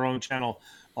we have our own channel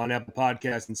on Apple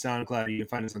Podcasts and SoundCloud. You can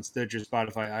find us on Stitcher,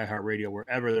 Spotify, iHeartRadio,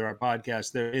 wherever there are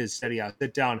podcasts. There is Serie A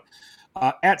Sit Down.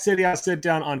 At Serie A Sit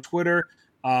Down on Twitter,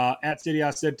 at Serie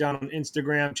A Sit Down on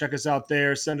Instagram. Check us out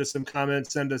there. Send us some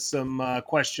comments. Send us some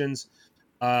questions,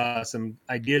 some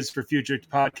ideas for future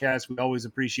podcasts. We always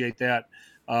appreciate that.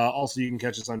 Also, you can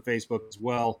catch us on Facebook as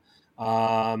well.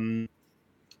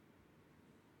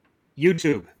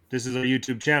 YouTube. This is our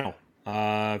YouTube channel.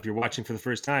 If you're watching for the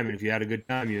first time and if you had a good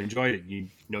time, you enjoyed it, you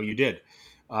know you did.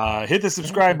 Hit the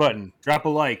subscribe button, drop a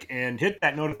like, and hit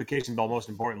that notification bell, most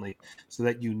importantly, so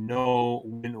that you know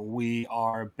when we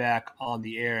are back on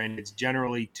the air. And it's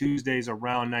generally Tuesdays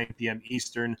around 9 p.m.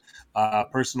 Eastern.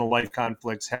 Personal life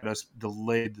conflicts had us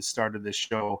delayed the start of this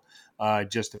show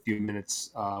just a few minutes.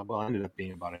 Well, it ended up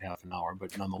being about a half an hour,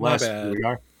 but nonetheless, here we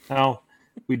are. Now,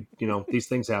 these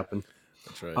things happen.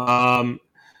 That's right.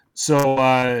 So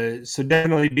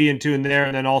definitely be in tune there,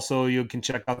 and then also you can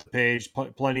check out the page.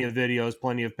 Plenty of videos,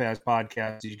 plenty of past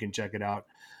podcasts. You can check it out.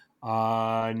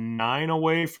 9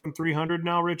 away from 300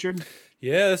 now, Richard.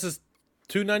 Yeah, this is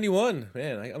 291.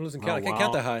 Man, I'm losing count. Oh, I can't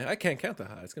count that high. I can't count that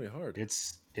high. It's gonna be hard.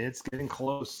 It's getting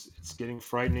close. It's getting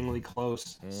frighteningly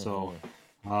close. So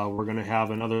we're gonna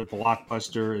have another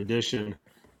blockbuster edition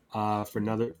for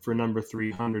number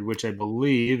 300, which I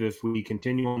believe, if we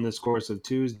continue on this course of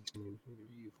Tuesday,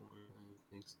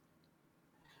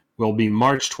 will be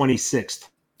March 26th.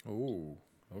 Oh,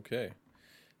 okay.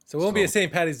 So it won't be a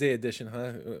St. Patty's Day edition,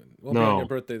 huh? Won't be on your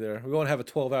birthday there. We won't have a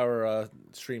 12-hour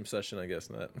stream session, I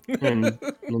guess, not. And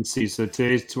let's see. So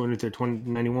today's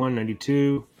 91,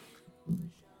 92.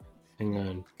 Hang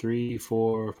on. 3,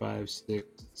 4, 5, 6.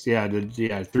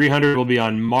 Yeah, 300 will be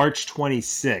on March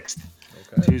 26th.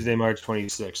 Okay. Tuesday, March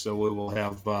 26th. So we will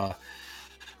have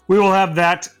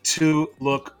that to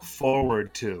look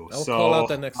forward to. I'll call out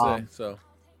that next day. So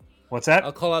what's that?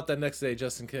 I'll call out that next day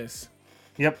just in case.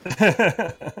 Yep.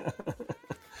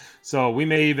 So we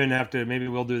may even have to, maybe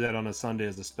we'll do that on a Sunday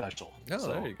as a special. Oh, so,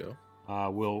 there you go.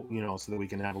 We'll, so that we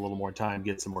can have a little more time,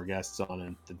 get some more guests on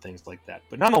and things like that.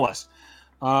 But nonetheless,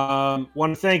 want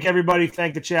to thank everybody.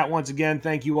 Thank the chat once again.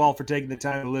 Thank you all for taking the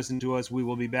time to listen to us. We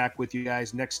will be back with you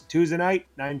guys next Tuesday night,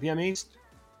 9 p.m. East.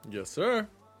 Yes, sir.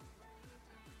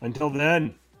 Until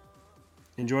then,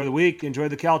 enjoy the week. Enjoy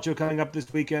the Calcio coming up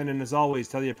this weekend. And as always,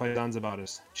 tell your paisans about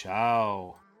us.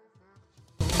 Ciao.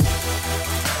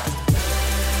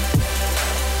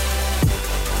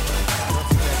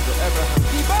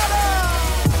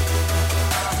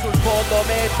 Sul fondo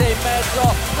mette in mezzo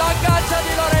l'aggancia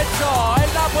di Lorenzo e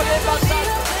il Napoli è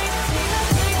passato.